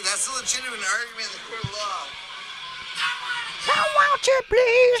 Seriously, that's a legitimate argument in the court of law. Now won't you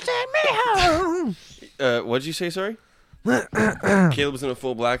please take me home? What'd you say, sorry? Caleb's in a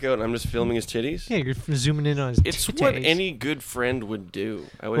full blackout and I'm just filming his titties? Yeah, you're zooming in on his It's what any good friend would do.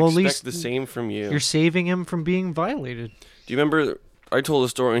 I would Well, at expect least the same from you. You're saving him from being violated. Do you remember I told a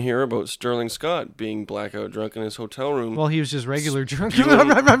story here about Sterling Scott being blackout drunk in his hotel room? Well, he was just regular drunk.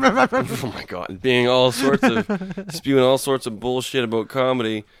 Oh my god, being spewing all sorts of bullshit about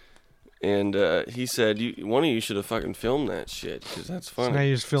comedy. And he said, one of you should have fucking filmed that shit, because that's funny. So now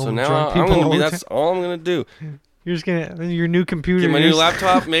you just film so now drunk people that's all I'm going to do. You're just going to, your new computer. Get my new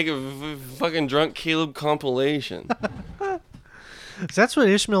laptop, make a fucking drunk Caleb compilation. So that's what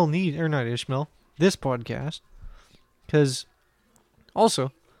Ishmael needs, or not Ishmael, this podcast. Because,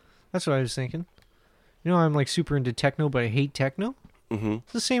 also, that's what I was thinking. You know, I'm like super into techno, but I hate techno. Mm-hmm.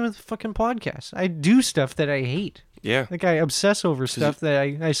 It's the same with the fucking podcast. I do stuff that I hate. Yeah. Like I obsess over stuff that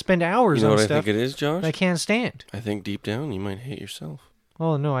I spend hours on. You know what stuff I think it is, Josh? I can't stand. I think deep down you might hate yourself.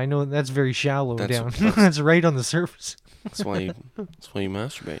 Oh no, I know that's very shallow down. That's right on the surface. That's why you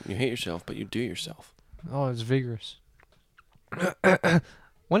masturbate. You hate yourself, but you do yourself. Oh, it's vigorous.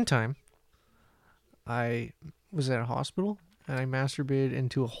 One time, I was at a hospital and I masturbated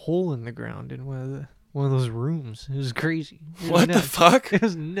into a hole in the ground in one of one of those rooms. It was crazy. It was What the nuts. fuck? It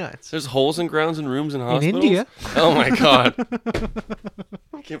was nuts. There's holes in grounds and rooms in hospitals? India. Oh my god.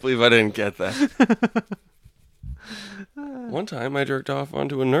 I can't believe I didn't get that. One time I jerked off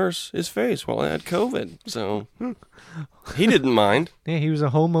onto a nurse's face while I had COVID, so he didn't mind. Yeah, he was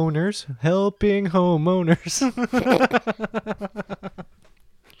a homo nurse helping homeowners.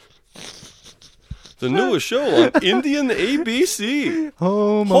 The newest show on Indian ABC.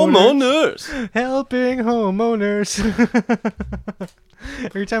 Homeowners. Homeowners. Helping homeowners.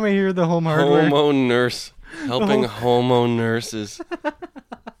 Every time I hear the home hardware. Homo nurse. Helping homo nurses.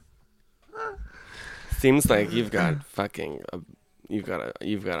 Seems like you've got fucking you've got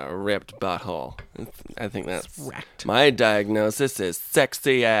a ripped butthole. I think that's wrecked. My diagnosis is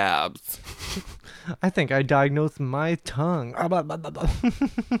sexy abs. I think I diagnosed my tongue.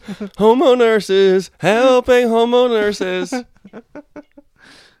 Homo nurses helping homo nurses.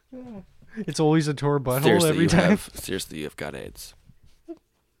 It's always a tour butthole every time. Seriously, you've got AIDS.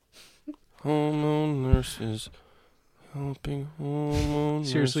 Homo nurses helping homo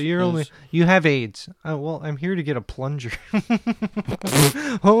nurses. Seriously, you have AIDS. Well, I'm here to get a plunger.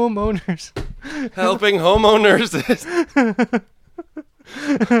 Homeowners. Helping homo nurses.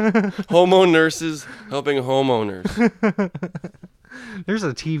 Homo nurses helping homeowners. There's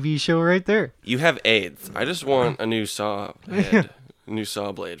a TV show right there. You have AIDS. I just want a new saw head, a new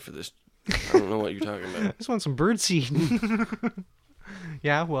saw blade for this. I don't know what you're talking about. I just want some birdseed.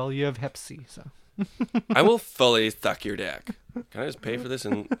 Yeah, well, you have Hep C, so. I will fully suck your dick. Can I just pay for this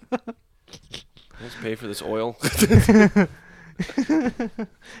and let's pay for this oil?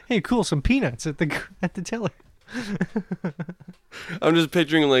 Hey, cool, some peanuts at the teller. I'm just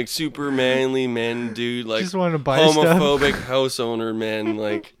picturing like super manly men, dude, like just want to buy homophobic stuff. house owner men,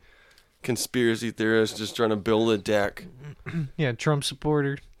 like conspiracy theorists, just trying to build a deck. Yeah, Trump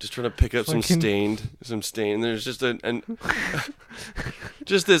supporter. Just trying to pick up some stain. There's just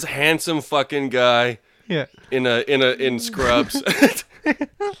just this handsome fucking guy. Yeah. In scrubs.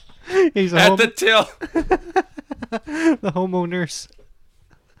 He's at the till. The homo nurse.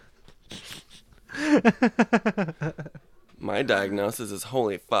 My diagnosis is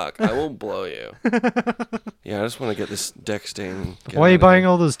holy fuck. I will blow you. Yeah, I just want to get this deck stain. Why are you buying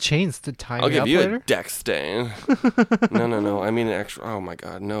all those chains to tie me up later? I'll give you a deck stain. No. I mean an extra. Oh my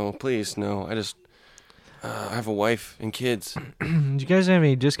god, no, please, no. I have a wife and kids. Do you guys have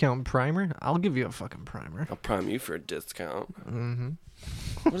any discount primer? I'll give you a fucking primer. I'll prime you for a discount. Mm-hmm.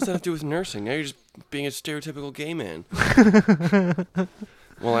 What does that have to do with nursing? Now you're just being a stereotypical gay man.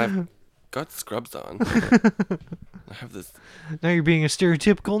 Well, I've got scrubs on. I have this. Now you're being a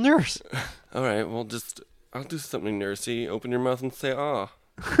stereotypical nurse. All right, well, I'll do something nursey. Open your mouth and say, ah.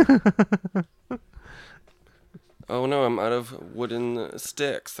 Oh no, I'm out of wooden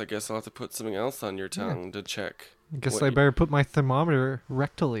sticks. I guess I'll have to put something else on your tongue to check. I guess I better put my thermometer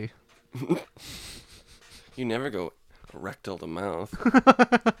rectally. You never go rectal to mouth.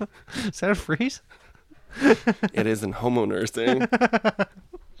 Is that a phrase? It is in homo nursing.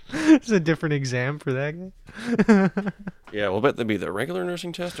 It's a different exam for that guy. Yeah, we'll bet that'd be the regular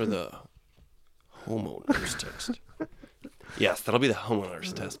nursing test or the homo nurse test. Yes, that'll be the homo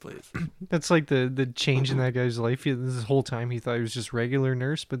nurse test, please. That's like the change in that guy's life. This whole time he thought he was just regular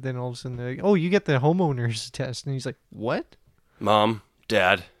nurse, but then all of a sudden, they're like, oh, you get the homo nurse test. And he's like, what? Mom,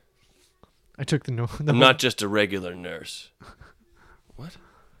 Dad. I took the I'm not just a regular nurse. What?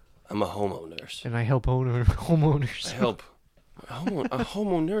 I'm a homo nurse. And I help homeowners. I help. A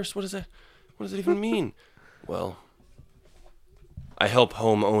homo nurse? What is that? What does it even mean? Well, I help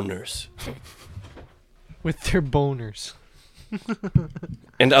homeowners. With their boners.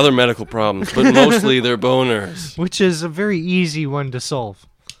 And other medical problems, but mostly their boners. Which is a very easy one to solve.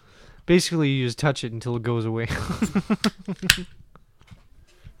 Basically, you just touch it until it goes away.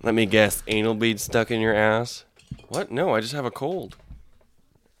 Let me guess, anal beads stuck in your ass? What? No, I just have a cold.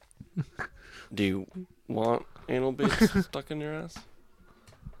 Do you want anal beads stuck in your ass?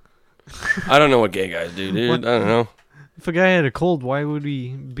 I don't know what gay guys do, dude. What? I don't know. If a guy had a cold, why would he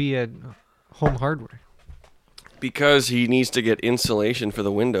be at Home Hardware? Because he needs to get insulation for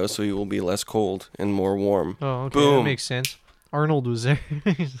the window so he will be less cold and more warm. Oh, okay. Boom. That makes sense. Arnold was there.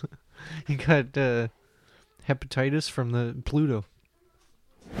 He got hepatitis from the Pluto.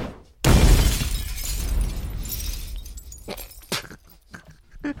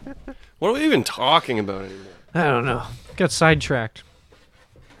 What are we even talking about anymore? I don't know. Got sidetracked.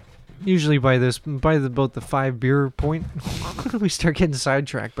 Usually by about the 5 beer point, we start getting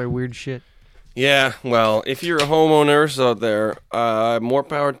sidetracked by weird shit. Yeah, well, if you're a homo nurse out there, more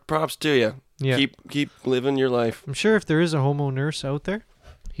props to you. Yeah. Keep living your life. I'm sure if there is a homo nurse out there,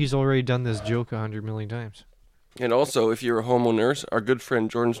 He's already done this joke 100 million times. And also, if you're a homeowner, our good friend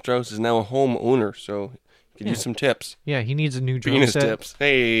Jordan Strauss is now a homeowner, so you can use some tips. Yeah, he needs a new drum Penis set. tips.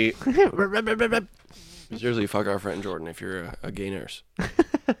 Hey. Seriously, fuck our friend Jordan if you're a gay nurse.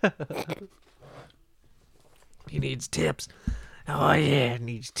 He needs tips. Oh, yeah,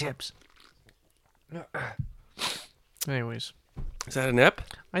 needs tips. Anyways. Is that an Ep?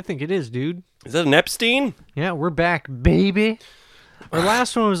 I think it is, dude. Is that an Epstein? Yeah, we're back, baby. Our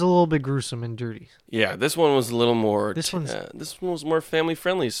last one was a little bit gruesome and dirty. Yeah, this one was a little more. This one was more family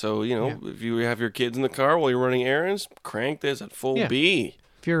friendly. So if you have your kids in the car while you're running errands, crank this at full B.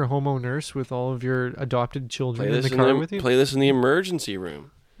 If you're a homeowner with all of your adopted children Play in the this car with you, play this in the emergency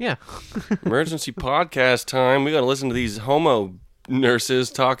room. Yeah. Emergency podcast time. We got to listen to these homo nurses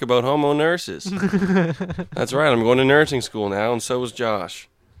talk about homo nurses. That's right. I'm going to nursing school now, and so is Josh,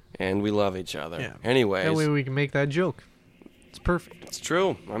 and we love each other. Yeah. Anyways, that way we can make that joke. It's perfect. It's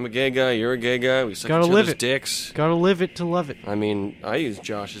true. I'm a gay guy. You're a gay guy. We suck Gotta each live other's it. dicks. Gotta live it to love it. I mean, I use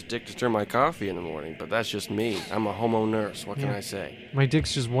Josh's dick to stir my coffee in the morning, but that's just me. I'm a homo nurse. What can I say? My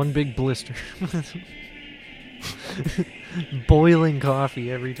dick's just one big blister. Boiling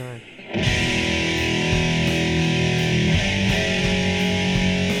coffee every time.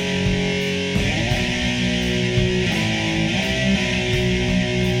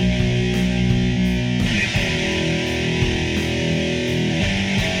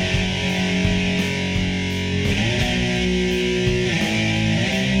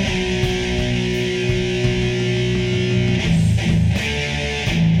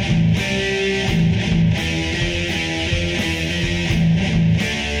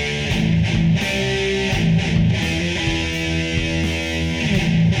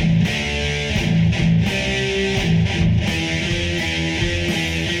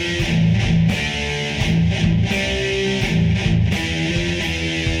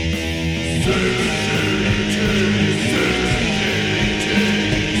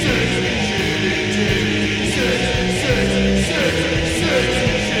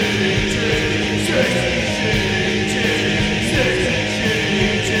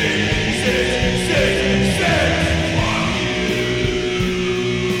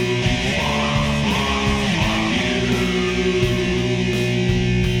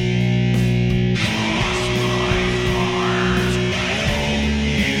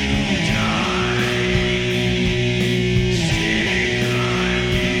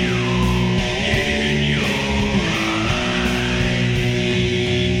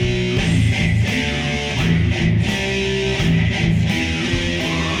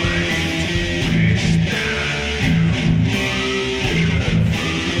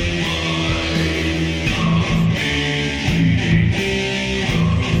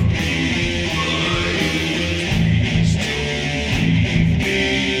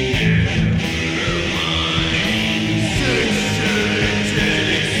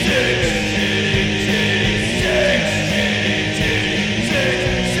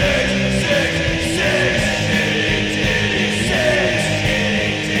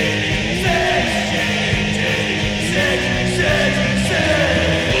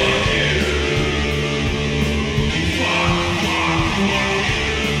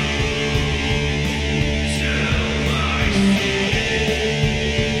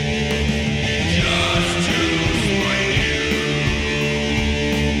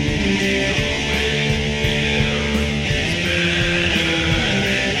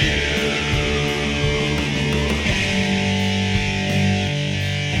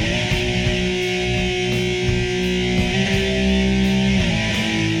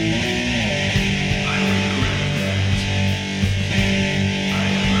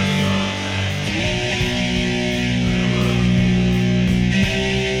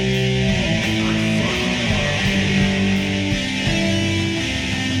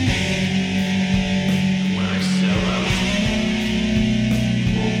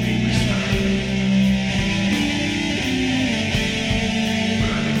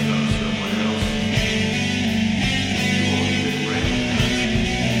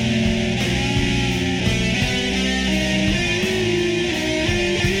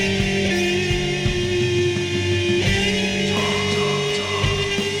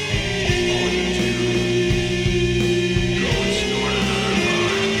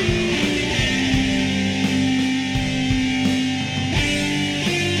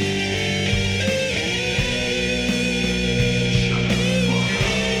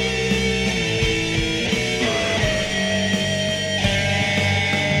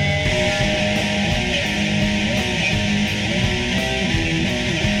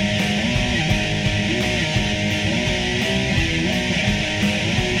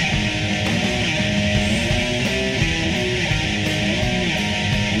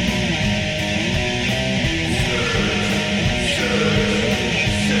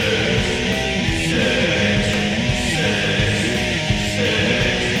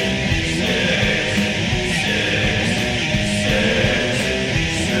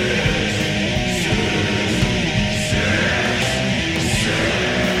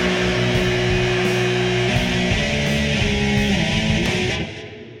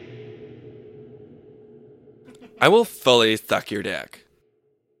 I will fully suck your dick.